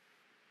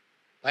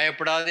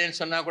 பயப்படாதேன்னு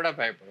சொன்னா கூட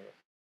பயப்படுறோம்.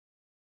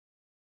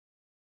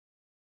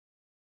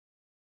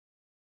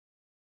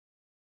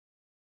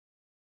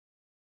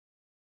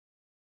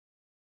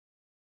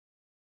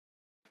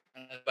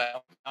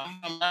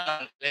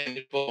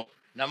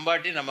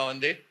 நம்பாட்டி நம்ம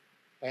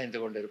பயந்து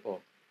கொண்டு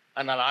இருப்போம்.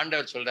 ஆனால்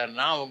ஆண்டவர் சொல்றார்,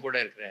 நான் உன் கூட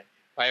இருக்கிறேன்,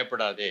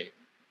 பயப்படாதே.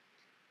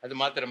 அது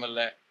மாத்திரமல்ல,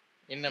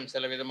 இன்னும்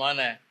சில விதமான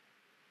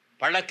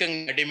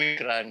பழக்கங்கள்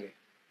அடிமைக்கிறாங்க.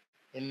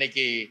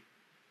 இன்னைக்கு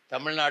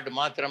தமிழ்நாடு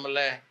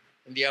மாத்திரமல்ல,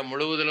 இந்தியா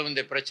முழுவதிலும்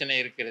இந்த பிரச்சனை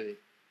இருக்கிறது.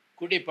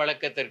 குடி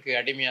பழக்கத்திற்கு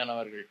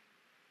அடிமையானவர்கள்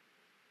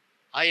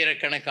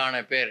ஆயிரக்கணக்கான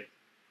பேர்,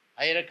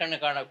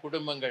 ஆயிரக்கணக்கான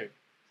குடும்பங்கள்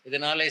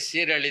இதனாலே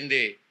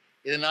சீரழிந்து,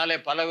 இதனாலே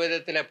பல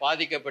விதத்தில்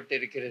பாதிக்கப்பட்டு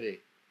இருக்கிறது.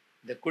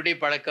 இந்த குடி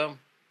பழக்கம்,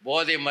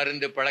 போதை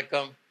மருந்து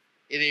பழக்கம்,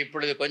 இது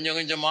இப்பொழுது கொஞ்சம்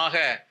கொஞ்சமாக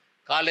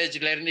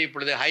காலேஜில் இருந்து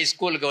இப்பொழுது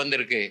ஹைஸ்கூலுக்கு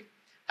வந்திருக்கு.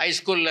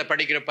 ஹைஸ்கூலில்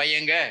படிக்கிற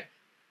பையங்க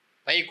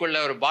பைக்குள்ள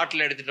ஒரு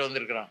பாட்டில் எடுத்துகிட்டு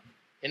வந்திருக்கிறான்.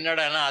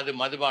 என்னடானா அது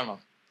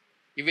மதுபானம்.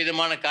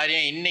 இவ்விதமான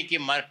காரியம் இன்னைக்கு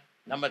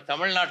நம்ம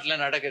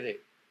தமிழ்நாட்டில் நடக்குது.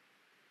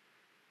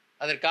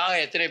 அதற்காக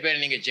எத்தனை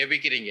பேர் நீங்கள்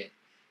ஜெபிக்கிறீங்க?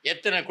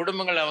 எத்தனை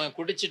குடும்பங்கள் அவங்க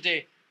குடிச்சிட்டு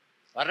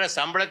வர்ற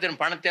சம்பளத்தின்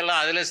பணத்தை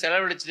எல்லாம் அதில்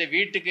செலவழிச்சுட்டு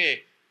வீட்டுக்கு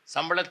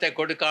சம்பளத்தை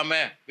கொடுக்காம,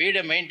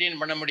 வீடை மெயின்டைன்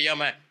பண்ண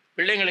முடியாமல்,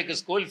 பிள்ளைங்களுக்கு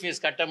ஸ்கூல்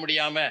ஃபீஸ் கட்ட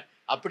முடியாமல்,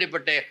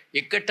 அப்படிப்பட்ட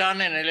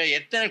இக்கட்டான நிலை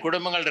எத்தனை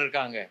குடும்பங்கள்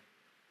இருக்காங்க.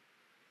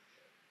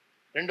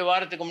 2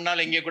 வாரத்துக்கு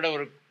முன்னால் இங்கே கூட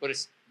ஒரு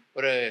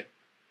ஒரு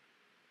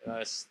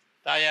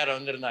தாயார்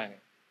வந்திருந்தாங்க.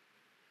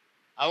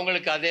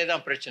 அவங்களுக்கு அதே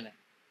தான் பிரச்சனை.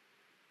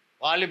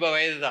 வாலிப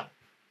வயது தான்.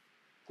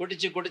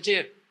 குடிச்சு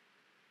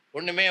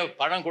ஒன்றுமே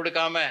பணம்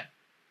கொடுக்காம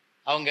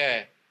அவங்க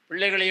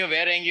பிள்ளைகளையும்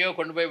வேற எங்கேயோ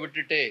கொண்டு போய்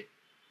விட்டுட்டு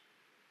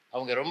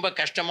அவங்க ரொம்ப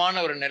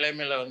கஷ்டமான ஒரு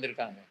நிலைமையில்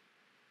வந்திருக்காங்க.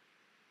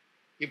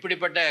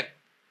 இப்படிப்பட்ட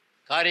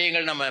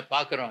காரியங்கள் நம்ம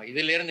பார்க்குறோம்.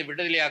 இதிலிருந்து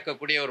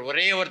விடுதலையாக்கக்கூடிய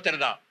ஒரே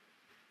ஒருத்தர் தான்.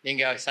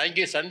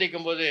 நீங்கள்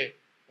சந்திக்கும் போது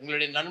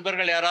உங்களுடைய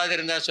நண்பர்கள் யாராவது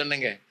இருந்தால்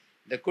சொன்னுங்க,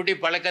 இந்த குடி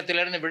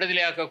பழக்கத்திலிருந்து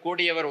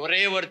விடுதலையாக்கக்கூடியவர்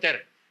ஒரே ஒருத்தர்,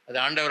 அது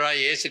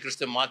ஆண்டவராக இயேசு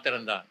கிறிஸ்து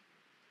மாத்திரம்தான்.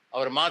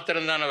 அவர்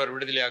மாத்திரம்தான் அவர்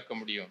விடுதலையாக்க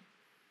முடியும்.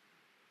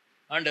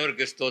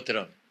 ஆண்டவருக்கு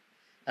ஸ்தோத்திரம்.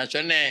 நான்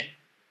சொன்னேன்,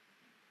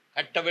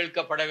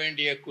 கட்டவிழ்க்கப்பட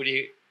வேண்டிய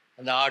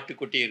அந்த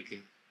ஆட்டுக்குட்டி இருக்கு.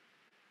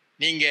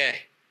 நீங்கள்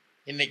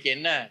இன்னைக்கு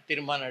என்ன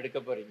தீர்மானம் எடுக்க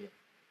போறீங்க?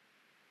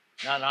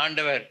 நான்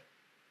ஆண்டவர்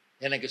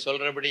எனக்கு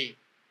சொல்றபடி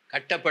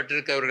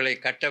கட்டப்பட்டிருக்கவர்களை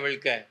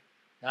கட்டவிழ்க்க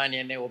நான்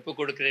என்னை ஒப்பு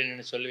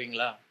கொடுக்கிறேன்னு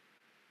சொல்லுவீங்களா?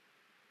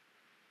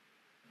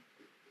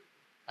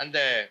 அந்த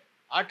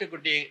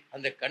ஆட்டுக்குட்டி,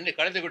 அந்த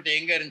கழுதைக்குட்டி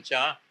எங்க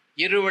இருந்துச்சாம்?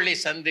 இருவழி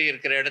சந்து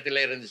இருக்கிற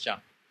இடத்துல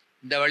இருந்துச்சாம்.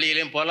 இந்த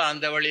வழியிலும் போகலாம்,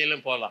 அந்த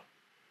வழியிலும் போகலாம்.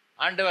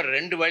 ஆண்டவர்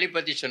 2 வழி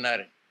பற்றி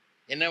சொன்னார்.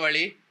 என்ன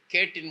வழி?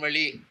 கேட்டின்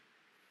வழி,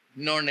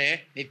 இன்னொன்று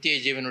நித்திய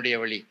ஜீவனுடைய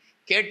வழி.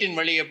 கேட்டின்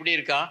வழி எப்படி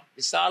இருக்கா?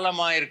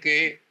 விசாலமாக இருக்கு.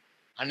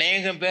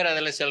 அநேகம் பேர்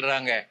அதில்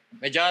செல்றாங்க.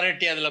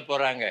 மெஜாரிட்டி அதில்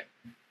போகிறாங்க.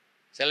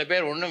 சில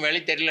பேர் ஒன்றும் வழி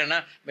தெரியலன்னா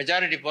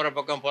மெஜாரிட்டி போகிற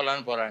பக்கம்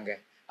போகலான்னு போகிறாங்க.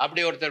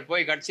 அப்படி ஒருத்தர்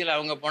போய் கடைசியில்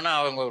அவங்க போனால்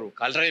அவங்க ஒரு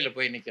கல்லறையில்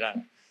போய்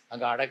நிற்கிறாங்க.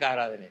 அங்கே அடக்க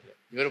ஆராதனை இல்லை.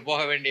 இவர்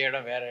போக வேண்டிய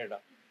இடம் வேற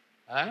இடம்.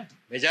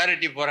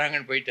 மெஜாரிட்டி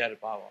போகிறாங்கன்னு போயிட்டாரு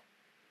பாவம்.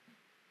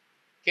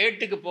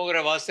 கேட்டுக்கு போகிற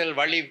வாசல்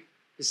வழி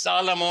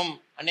விசாலமும்,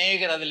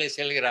 அநேகர் அதில்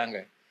செல்கிறாங்க.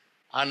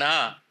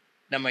 ஆனால்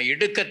நம்ம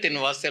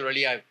இடுக்கத்தின் வாசல்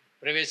வழியாக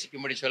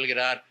பிரவேசிக்கும்படி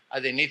சொல்கிறார்.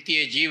 அது நித்திய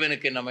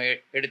ஜீவனுக்கு நம்ம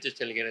எடுத்து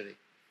செல்கிறது.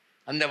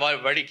 அந்த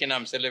வழிக்கு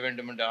நாம் செல்ல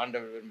வேண்டும் என்று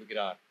ஆண்டவர்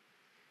விரும்புகிறார்.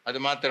 அது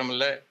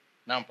மாத்திரமல்ல,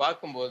 நாம்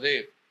பார்க்கும்போது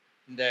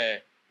இந்த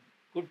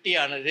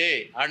குட்டியானது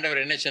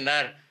ஆண்டவர் என்ன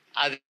சொன்னார்?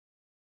 அது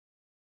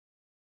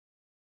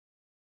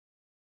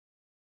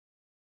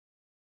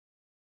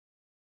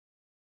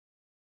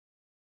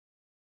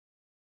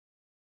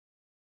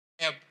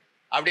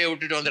அப்படியே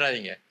விட்டுட்டு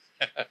வந்துடாதீங்க.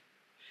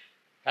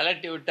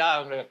 கலட்டி விட்டா,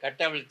 அவங்க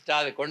கட்ட விழுத்துட்டா,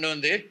 அதை கொண்டு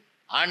வந்து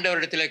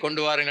ஆண்டவரிடத்துல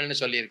கொண்டு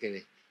வாருங்கள்னு சொல்லியிருக்குது.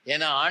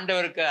 ஏன்னா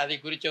ஆண்டவருக்கு அதை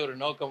குறித்த ஒரு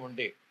நோக்கம்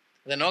உண்டு.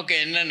 அந்த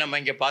நோக்கம் என்னன்னு நம்ம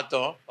இங்கே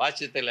பார்த்தோம்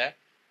வாசியத்தில்.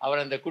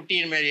 அவர் அந்த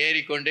குட்டியின் மேல்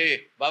ஏறிக்கொண்டு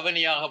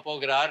பவனியாக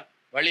போகிறார்.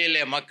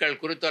 வழியிலே மக்கள்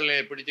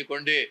குருத்தொல்லையை பிடித்து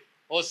கொண்டு,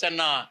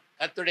 ஓசன்னா,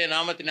 கர்த்தருடைய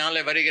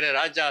நாமத்தினாலே வருகிற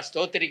ராஜா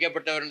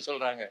ஸ்தோத்திரிக்கப்பட்டவர்னு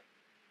சொல்றாங்க.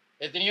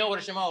 எத்தனையோ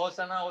வருஷமா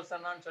ஓசன்னா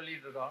ஓசன்னான்னு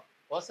சொல்லிட்டு இருக்கோம்.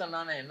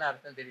 ஓசன்னான்னு என்ன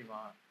அர்த்தம்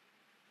தெரியுமா?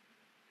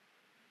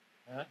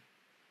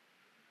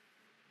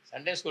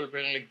 சண்டே ஸ்கூல்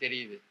பிள்ளைங்களுக்கு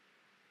தெரியுது.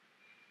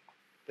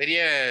 பெரிய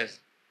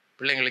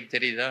பிள்ளைங்களுக்கு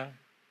தெரியுதா?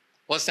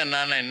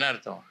 ஓசன்னான்னா என்ன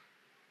அர்த்தம்?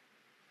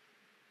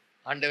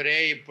 ஆண்டவரே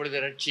இப்பொழுது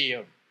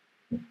ரட்சியம்,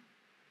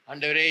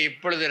 ஆண்டவரே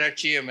இப்பொழுது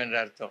ரட்சியம் என்ற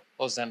அர்த்தம்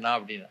ஓசன்னா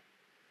அப்படின்னா.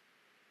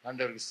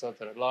 ஆண்டவருக்கு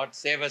ஸ்தோத்திரம். Lord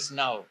save as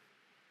now.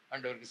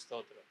 ஆண்டவருக்கு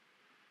ஸ்தோத்திரம்.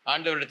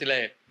 ஆண்டவரிடத்துல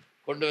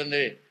கொண்டு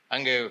வந்து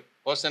அங்கே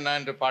ஓசன்னா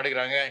என்று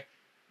பாடுகிறாங்க.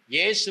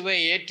 இயேசுவை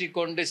ஏற்றி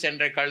கொண்டு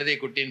சென்ற கழுதை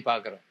குட்டின்னு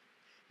பார்க்குறோம்.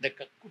 இந்த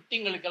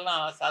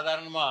குட்டிங்களுக்கெல்லாம்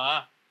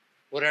சாதாரணமாக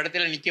ஒரு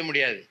இடத்துல நிற்க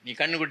முடியாது. நீ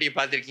கண்ணுக்குட்டியை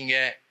பார்த்துருக்கீங்க,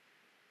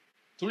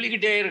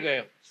 துள்ளிக்கிட்டே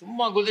இருக்கும்,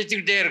 சும்மா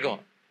குதிச்சுக்கிட்டே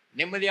இருக்கும்,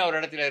 நிம்மதியாக ஒரு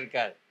இடத்துல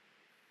இருக்காது.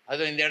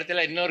 அதுவும் இந்த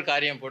இடத்துல இன்னொரு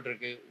காரியம்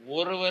போட்டிருக்கு.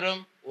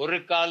 ஒருவரும் ஒரு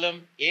காலம்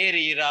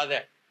ஏறி இராத.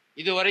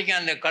 இது வரைக்கும்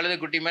அந்த கழுதை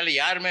குட்டி மேலே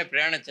யாருமே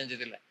பிரயாணம்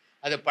செஞ்சதில்லை.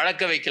 அதை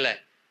பழக்க வைக்கல.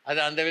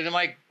 அது அந்த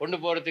விதமாய் கொண்டு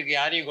போகிறதுக்கு,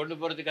 யாரையும் கொண்டு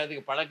போகிறதுக்கு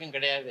அதுக்கு பழக்கம்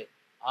கிடையாது.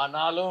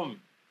 ஆனாலும்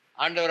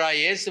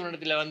ஆண்டவராய்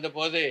இயேசுவினிடத்தில்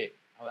வந்தபோது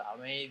அவர்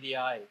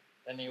அமைதியாய்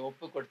தன்னை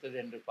ஒப்பு கொடுத்தது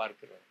என்று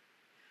பார்க்கிறோம்.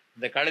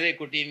 இந்த கழுதை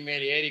குட்டியின்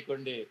மேல்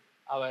ஏறிக்கொண்டு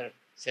அவர்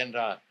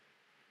சென்றார்.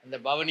 அந்த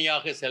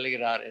பவனியாக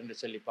செல்கிறார் என்று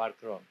சொல்லி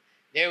பார்க்கிறோம்.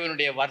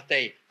 தேவனுடைய வார்த்தை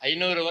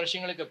 500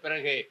 வருஷங்களுக்கு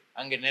பிறகு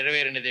அங்கு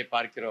நிறைவேறினதை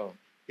பார்க்கிறோம்.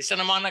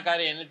 விசனமான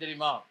காரியம் என்ன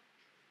தெரியுமா?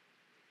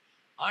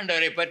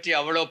 ஆண்டவரை பற்றி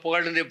அவ்வளோ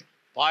புகழ்ந்து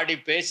பாடி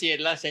பேசி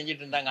எல்லாம்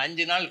செஞ்சுட்டு இருந்தாங்க.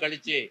 5 நாள்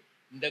கழிச்சு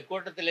இந்த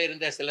கூட்டத்தில்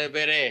இருந்த சில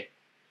பேரே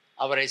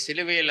அவரை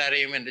சிலுவையில்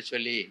அறையும் என்று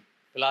சொல்லி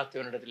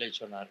பிலாத்துவினிடத்தில்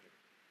சொன்னார்கள்.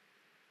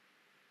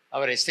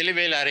 அவரை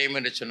சிலுவையில் அறையும்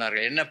என்று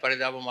சொன்னார்கள். என்ன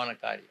பரிதாபமான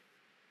காரியம்!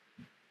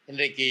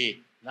 இன்றைக்கு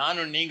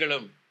நானும்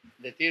நீங்களும்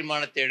இந்த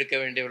தீர்மானத்தை எடுக்க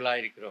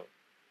வேண்டியவர்களாக இருக்கிறோம்.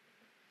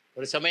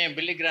 ஒரு சமயம்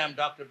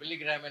டாக்டர்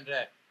பில்லிகிராம் என்ற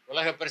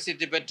உலக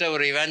பிரசித்தி பெற்ற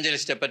ஒரு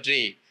இவாஞ்சலிஸ்டை பற்றி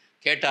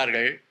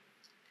கேட்டார்கள்.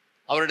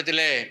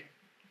 அவரிடத்துல,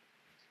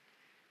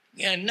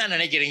 என்ன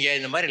நினைக்கிறீங்க,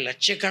 இந்த மாதிரி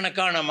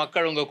லட்சக்கணக்கான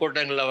மக்கள் உங்கள்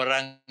கூட்டங்களில்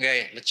வர்றாங்க,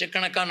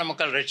 லட்சக்கணக்கான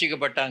மக்கள்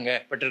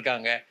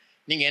பட்டிருக்காங்க,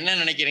 நீங்கள் என்ன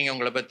நினைக்கிறீங்க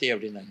உங்களை பற்றி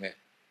அப்படின்னாங்க.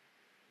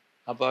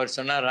 அப்போ அவர்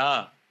சொன்னாரா,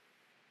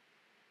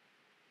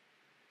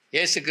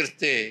 இயேசு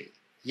கிறிஸ்து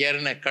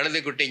ஏறின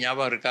கழுதைக்குட்டி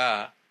ஞாபகம் இருக்கா?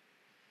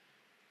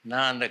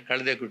 நான் அந்த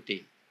கழுதைக்குட்டி.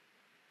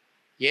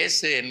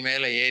 இயேசு என்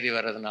மேலே ஏறி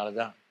வர்றதுனால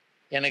தான்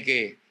எனக்கு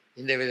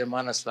இந்த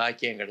விதமான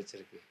ஸ்லாக்கியம்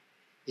கிடைச்சிருக்கு.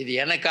 இது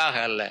எனக்காக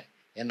அல்ல,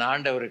 என்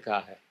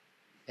ஆண்டவருக்காக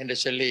என்று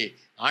சொல்லி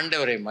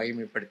ஆண்டவரை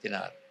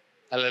மகிமைப்படுத்தினார்.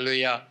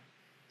 அல்லேலூயா.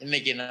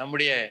 இன்னைக்கு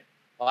நம்முடைய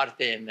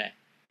வார்த்தை என்ன?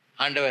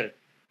 ஆண்டவர்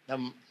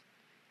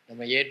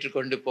நம்ம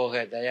ஏற்றுக்கொண்டு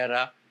போக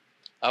தயாரா?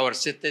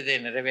 அவர் சித்தத்தை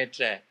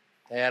நிறைவேற்ற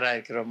தயாராக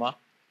இருக்கிறோமா?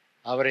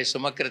 அவரை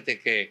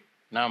சுமக்கிறதுக்கு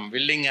நாம்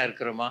வில்லிங்காக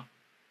இருக்கிறோமா?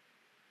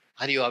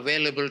 Are you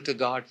available to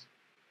God?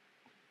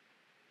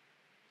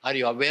 Are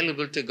you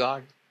available to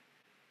God?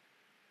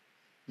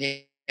 நீ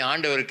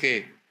ஆண்டவருக்கு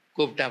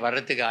கூப்பிட்டா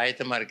வர்றதுக்கு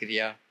ஆயத்தமாக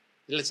இருக்கிறியா?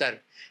 இல்லை சார்,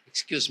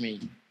 எக்ஸ்கியூஸ் மீ,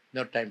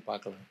 இன்னொரு டைம்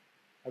பார்க்கலாம்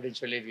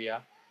அப்படின்னு சொல்லிடுவியா?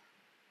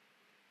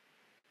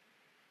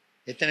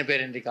 எத்தனை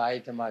பேர் இன்றைக்கு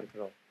ஆயத்தமாக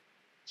இருக்கிறோம்?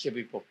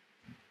 செபிப்போம்.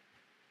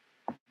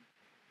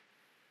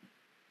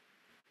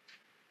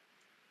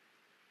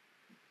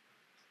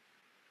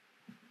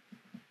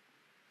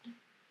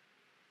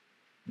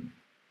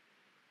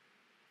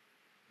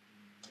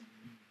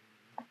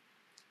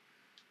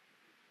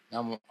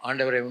 நாம்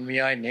ஆண்டவரை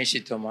உண்மையாய்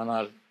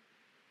நேசித்தோமானால்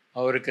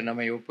அவருக்கு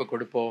நம்மை ஒப்பு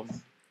கொடுப்போம்.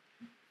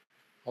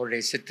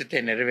 அவருடைய சித்தத்தை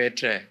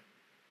நிறைவேற்ற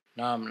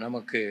நாம்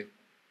நமக்கு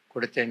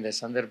கொடுத்த இந்த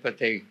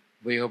சந்தர்ப்பத்தை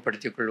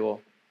உபயோகப்படுத்திக்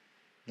கொள்வோம்.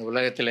 இந்த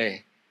உலகத்தில்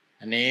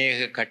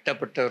அநேக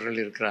கட்டப்பட்டவர்கள்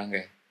இருக்கிறாங்க.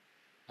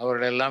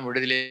 அவர்களெல்லாம்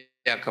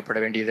விடுதலையாக்கப்பட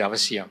வேண்டியது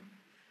அவசியம்.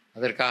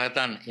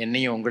 அதற்காகத்தான்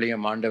என்னையும்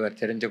உங்களையும் ஆண்டவர்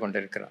தெரிந்து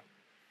கொண்டிருக்கிறார்.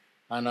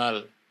 ஆனால்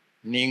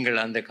நீங்கள்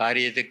அந்த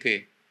காரியத்துக்கு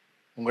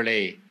உங்களை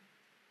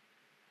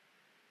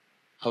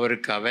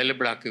அவருக்கு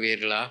அவைலபிள்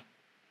ஆக்குவீர்களா?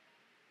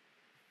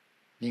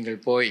 நீங்கள்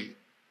போய்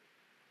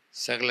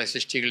சகல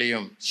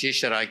சிருஷ்டிகளையும்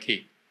சீஷராக்கி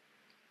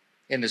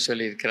என்று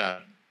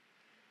சொல்லியிருக்கிறார்.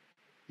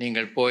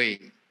 நீங்கள் போய்,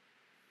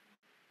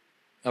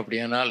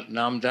 அப்படியானால்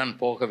நாம் தான்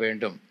போக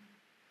வேண்டும்.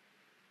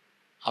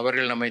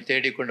 அவர்கள் நம்மை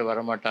தேடிக்கொண்டு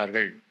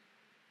வரமாட்டார்கள்.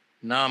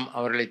 நாம்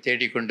அவர்களை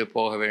தேடிக்கொண்டு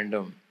போக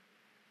வேண்டும்.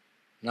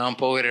 நாம்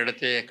போகிற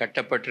இடத்திலே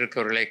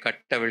கட்டப்பட்டிருக்கிறவர்களை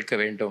கட்டவிழ்க்க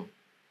வேண்டும்.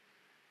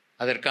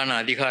 அதற்கான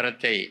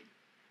அதிகாரத்தை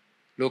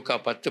லூக்கா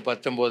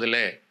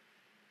 10:19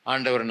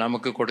 ஆண்டவர்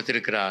நமக்கு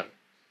கொடுத்திருக்கிறார்.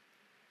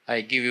 ஐ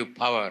கிவ் யூ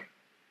பவர்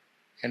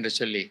என்று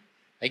சொல்லி,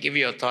 ஐ கிவ்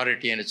யூ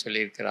அத்தாரிட்டி என்று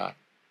சொல்லியிருக்கிறார்.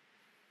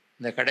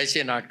 இந்த கடைசி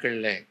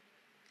நாட்களில்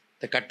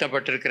இந்த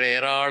கட்டப்பட்டிருக்கிற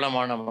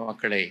ஏராளமான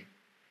மக்களை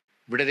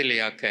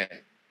விடுதலையாக்க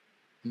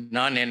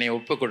நான் என்னை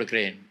ஒப்பு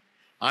கொடுக்கிறேன்,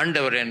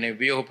 ஆண்டவர் என்னை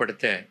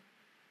உபயோகப்படுத்த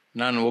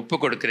நான் ஒப்பு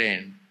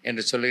கொடுக்கிறேன்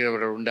என்று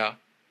சொல்லுகிறவர்கள் உண்டா?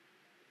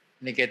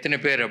 இன்றைக்கி எத்தனை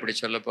பேர் அப்படி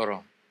சொல்ல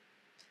போகிறோம்?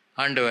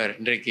 ஆண்டவர்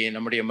இன்றைக்கு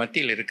நம்முடைய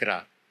மத்தியில்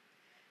இருக்கிறார்.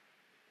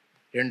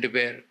 2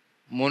 பேர்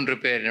 3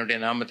 பேர் என்னுடைய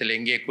நாமத்தில்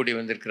எங்கே கூடி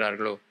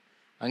வந்திருக்கிறார்களோ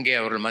அங்கே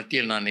அவர்கள்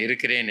மத்தியில் நான்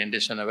இருக்கிறேன் என்று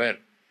சொன்னவர்,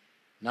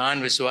 நான்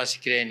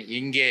விசுவாசிக்கிறேன்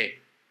இங்கே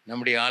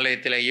நம்முடைய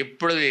ஆலயத்தில்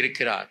எப்பொழுது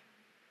இருக்கிறார்,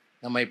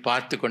 நம்மை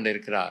பார்த்து கொண்டு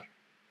இருக்கிறார்.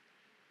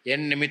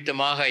 என்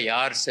நிமித்தமாக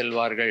யார்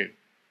செல்வார்கள்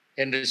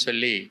என்று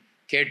சொல்லி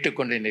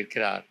கேட்டுக்கொண்டு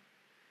நிற்கிறார்.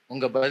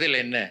 உங்கள் பதில்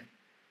என்ன?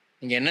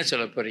 நீங்கள் என்ன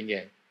சொல்ல போகிறீங்க?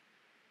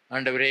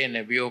 ஆண்டவரே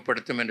என்னை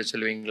உபயோகப்படுத்தும் என்று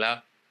சொல்லுவீங்களா?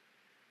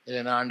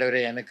 இல்லைன்னா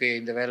ஆண்டவரே எனக்கு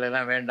இந்த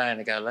வேலையெல்லாம் வேண்டாம்,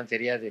 எனக்கு அதெல்லாம்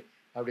தெரியாது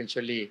அப்படின்னு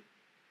சொல்லி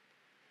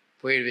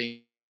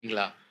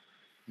போயிடுவீங்களா?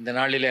 இந்த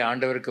நாளிலே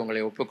ஆண்டவருக்கு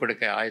உங்களை ஒப்பு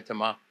கொடுக்க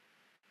ஆயத்தமா?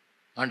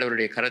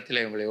 ஆண்டவருடைய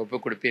கரத்தில் உங்களை ஒப்பு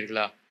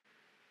கொடுப்பீர்களா?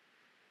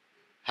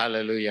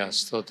 ஹல்லேலூயா,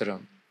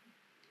 ஸ்தோத்திரம்.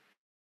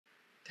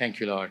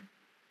 Thank you Lord.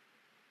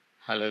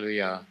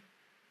 ஹல்லேலூயா.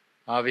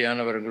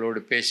 ஆவியானவர் உங்களோடு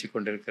பேசி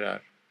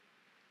கொண்டிருக்கிறார்.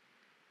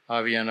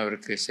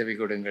 ஆவியானவருக்கு செவி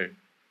கொடுங்கள்.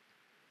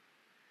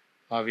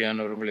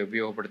 ஆவியானவர் உங்களை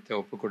உபயோகப்படுத்த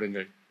ஒப்பு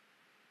கொடுங்கள்.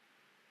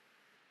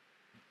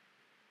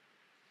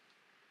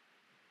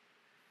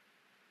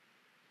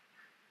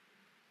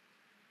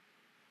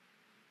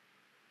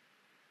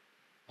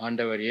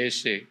 ஆண்டவர்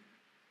இயேசு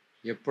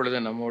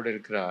எப்பொழுதும் நம்மோடு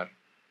இருக்கிறார்.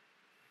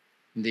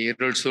 இந்த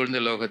இருள் சூழ்ந்த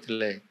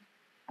லோகத்தில்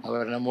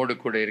அவர் நம்மோடு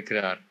கூட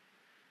இருக்கிறார்.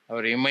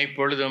 அவர்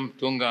இமைப்பொழுதும்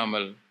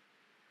தூங்காமல்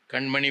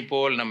கண்மணி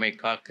போல் நம்மை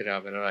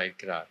காக்கிறவராக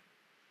இருக்கிறார்.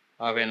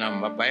 ஆகவே நாம்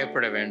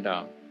பயப்பட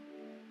வேண்டாம்.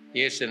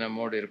 இயேசு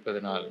நம்மோடு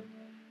இருப்பதனால்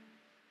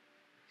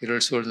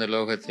இருள் சூழ்ந்த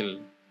லோகத்தில்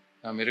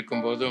நாம்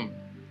இருக்கும்போதும்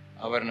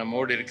அவர்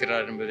நம்மோடு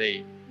இருக்கிறார் என்பதை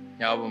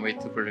ஞாபகம்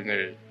வைத்துக்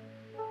கொள்ளுங்கள்.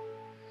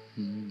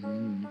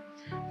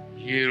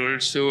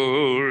 இருள்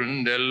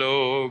சூழ்ந்த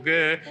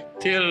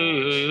லோகத்தில்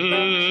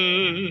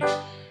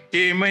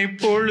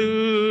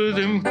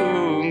இமைப்பொழுதும்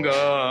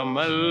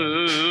தூங்காமல்,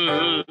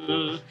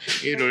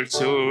 இருள்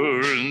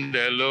சூழ்ந்த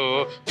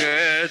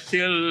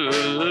லோகத்தில்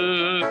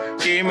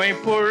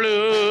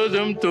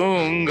இமைப்பொழுதும்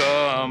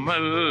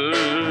தூங்காமல்,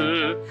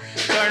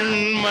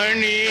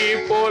 கண்மணி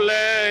போல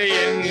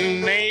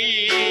என்னை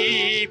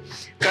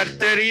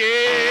கர்த்தர்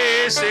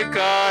இயேசு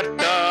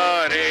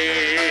காத்தாரே.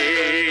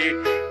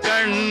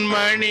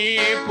 கண்மணி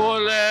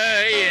போல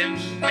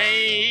என்னை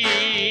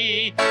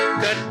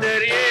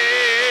கர்த்தர்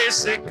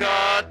இயேசு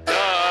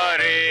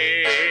காத்தாரே.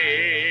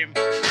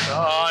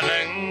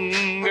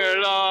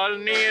 காலங்களால்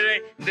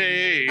நிறைந்து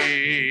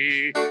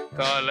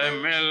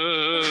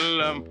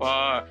காலமெல்லாம்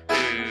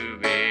பாடுவேன்.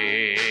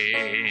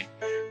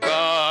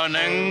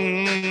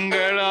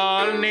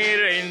 காலங்களால்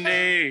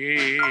நிறைந்து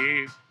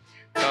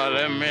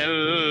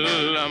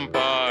காலமெல்லாம்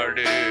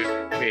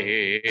பாடுவேன்.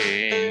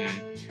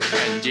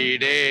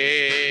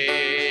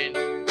 அஞ்சிடேன்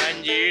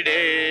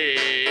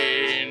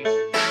அஞ்சிடேன்,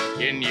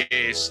 என்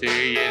இயேசு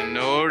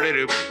என்னோடு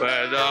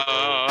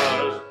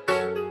இருப்பதால்.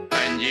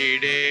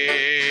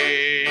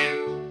 அஞ்சிடேன்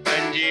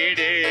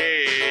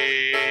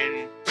அஞ்சிடேன்,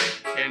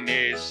 என்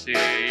இயேசு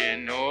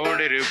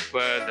என்னோடு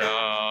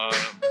இருப்பதால்.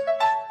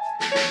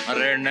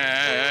 மரண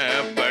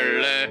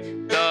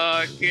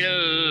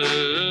பள்ளத்தாக்கில்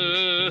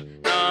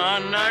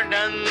நான்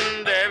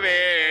நடந்த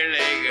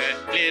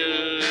வேளைகளில்,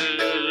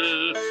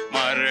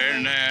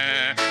 மரண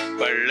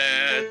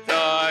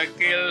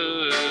பள்ளத்தாக்கில்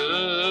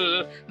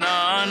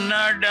நான்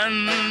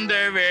நடந்த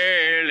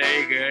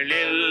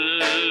வேளைகளில்,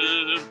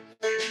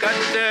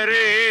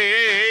 கர்த்தரே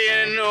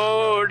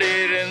என்னோடு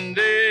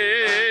இருந்து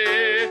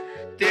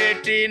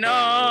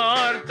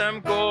தேற்றினார்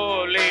தம்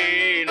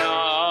கோலினால்.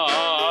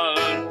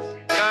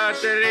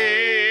 கர்த்தரே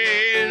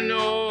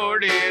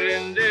என்னோடு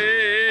இருந்து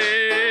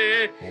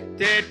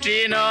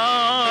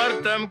தேற்றினார்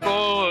தம்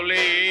கோலினால்.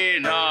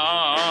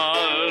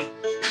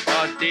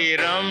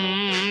 ஆயிரம்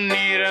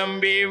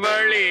நிரம்பி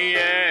வழிய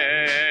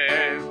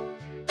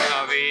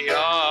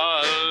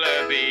அவையால்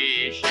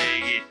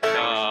அபிஷேகித்தார்.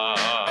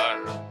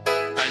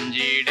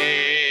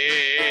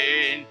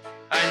 அஞ்சிடேன்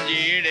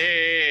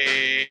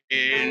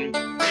அஞ்சிடேன்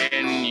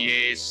என்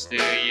இயேசு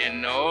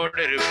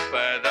என்னோடு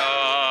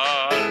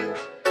இருப்பதால்.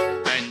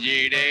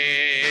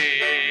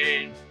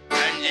 அஞ்சிடேன்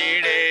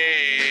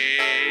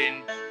அஞ்சிடேன்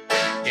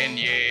என்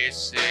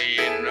இயேசு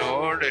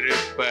என்னோடு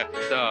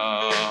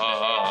இருப்பதால்.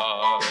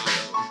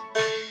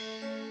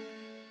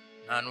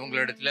 நான்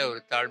உங்களிடத்துல ஒரு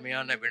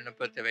தாழ்மையான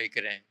விண்ணப்பத்தை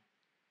வைக்கிறேன்.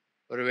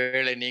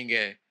 ஒருவேளை நீங்க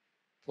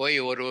போய்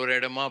ஒரு ஒரு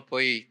இடமா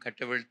போய்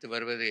கட்டவிழ்த்து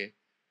வருவது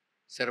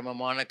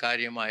சிரமமான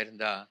காரியமா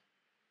இருந்தா,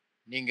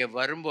 நீங்க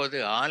வரும்போது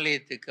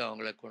ஆலயத்துக்கு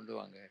அவங்கள கொண்டு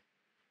வாங்க.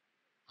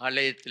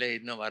 ஆலயத்துல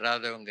இன்னும்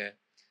வராதவங்க,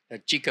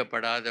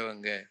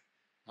 ரட்சிக்கப்படாதவங்க,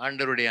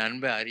 ஆண்டவருடைய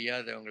அன்பை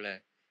அறியாதவங்கள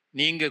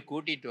நீங்க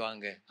கூட்டிட்டு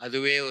வாங்க.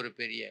 அதுவே ஒரு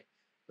பெரிய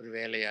ஒரு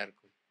வேலையா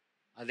இருக்கும்.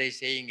 அதை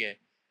செய்யுங்க.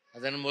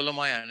 அதன்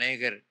மூலமாய்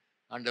அநேகர்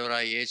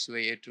ஆண்டவராய்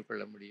இயேசுவை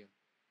ஏற்றுக்கொள்ள முடியும்.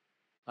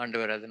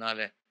 ஆண்டவர் அதனால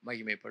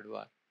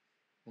மகிமைப்படுவார்.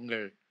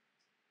 உங்கள்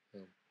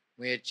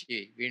முயற்சி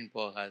வீண்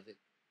போகாது.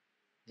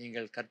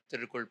 நீங்கள்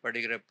கர்த்தருக்குள்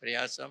படுகிற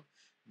பிரயாசம்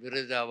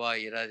விருதாவா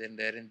இராது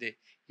என்று அறிந்து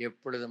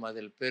எப்பொழுதும்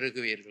அதில்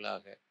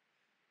பெருகுவீர்களாக.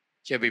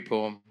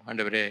 ஜெபிப்போம்.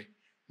 ஆண்டவரே,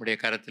 உடைய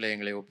கரத்தில்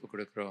எங்களை ஒப்புக்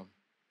கொடுக்கிறோம்.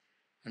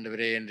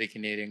 ஆண்டவரே, இன்றைக்கு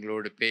நீர்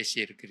எங்களோடு பேசி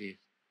இருக்கிறீர்.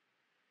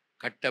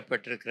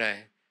 கட்டப்பட்டிருக்கிற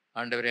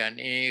ஆண்டவரே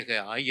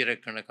அநேக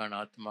ஆயிரக்கணக்கான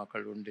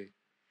ஆத்மாக்கள் உண்டு.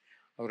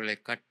 அவர்களை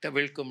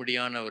கட்டவிழ்க்க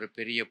முடியாத ஒரு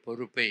பெரிய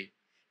பொறுப்பை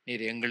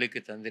நீர் எங்களுக்கு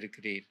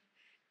தந்திருக்கிறீர்.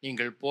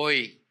 நீங்கள்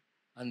போய்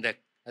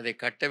அதை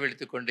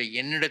கட்டவிழ்த்து கொண்டு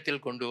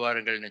என்னிடத்தில் கொண்டு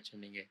வாருங்கள்னு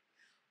சொன்னீங்க.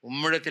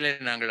 உம்மிடத்தில்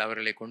நாங்கள்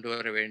அவர்களை கொண்டு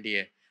வர வேண்டிய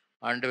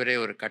ஆண்டவரே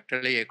ஒரு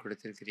கட்டளையை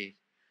கொடுத்திருக்கிறீர்.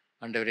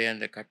 ஆண்டவரே,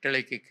 அந்த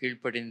கட்டளைக்கு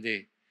கீழ்ப்படிந்து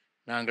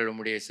நாங்கள்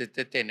உம்முடைய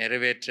சித்தத்தை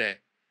நிறைவேற்ற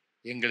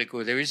எங்களுக்கு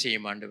உதவி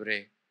செய்யும். ஆண்டவரே,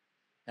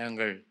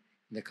 நாங்கள்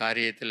இந்த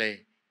காரியத்தில்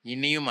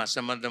இனியும்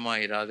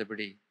அசம்பந்தமாக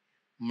இராதபடி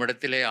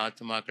உம்மிடத்திலே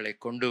ஆத்மாக்களை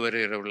கொண்டு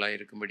வருகிறவர்களாக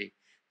இருக்கும்படி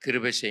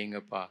கிருபை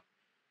செய்யுங்கப்பா.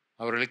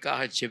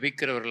 அவர்களுக்காக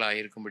ஜெபிக்கிறவர்களாக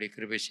இருக்கும்படி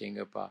கிருபை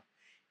செய்யுங்கப்பா.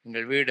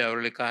 எங்கள் வீடு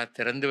அவர்களுக்காக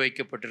திறந்து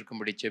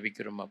வைக்கப்பட்டிருக்கும்படி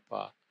ஜெபிக்கிறோம்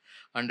அப்பா.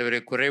 ஆண்டவரே,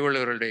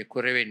 குறைவுள்ளவர்களுடைய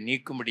குறைவை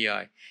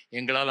நீக்கும்படியாய்,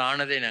 எங்களால்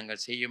ஆனதை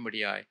நாங்கள்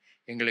செய்யும்படியாய்,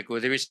 எங்களுக்கு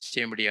உதவி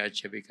செய்யும்படியாய்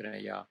ஜெபிக்கிறேன்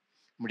ஐயா.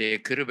 உங்களுடைய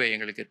கிருபை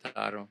எங்களுக்கு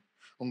தாரும்.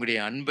 உங்களுடைய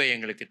அன்பை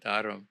எங்களுக்கு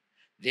தாரும்.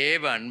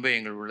 தேவ அன்பை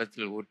எங்கள்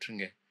உள்ளத்தில்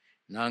ஊற்றுங்க.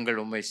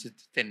 நாங்கள் உம்மை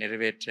சித்தத்தை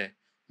நிறைவேற்ற,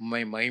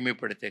 உம்மை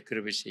மகிமைப்படுத்த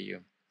கிருபை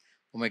செய்யும்.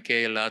 உமக்கே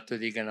எல்லா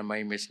துதிக்கான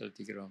மகிமை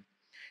செலுத்துகிறோம்.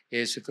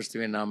 இயேசு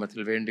கிறிஸ்துவின்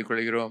நாமத்தில் வேண்டிக்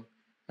கொள்கிறோம்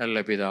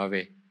நல்ல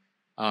பிதாவே.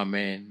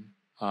 ஆமேன்,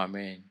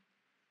 ஆமேன்.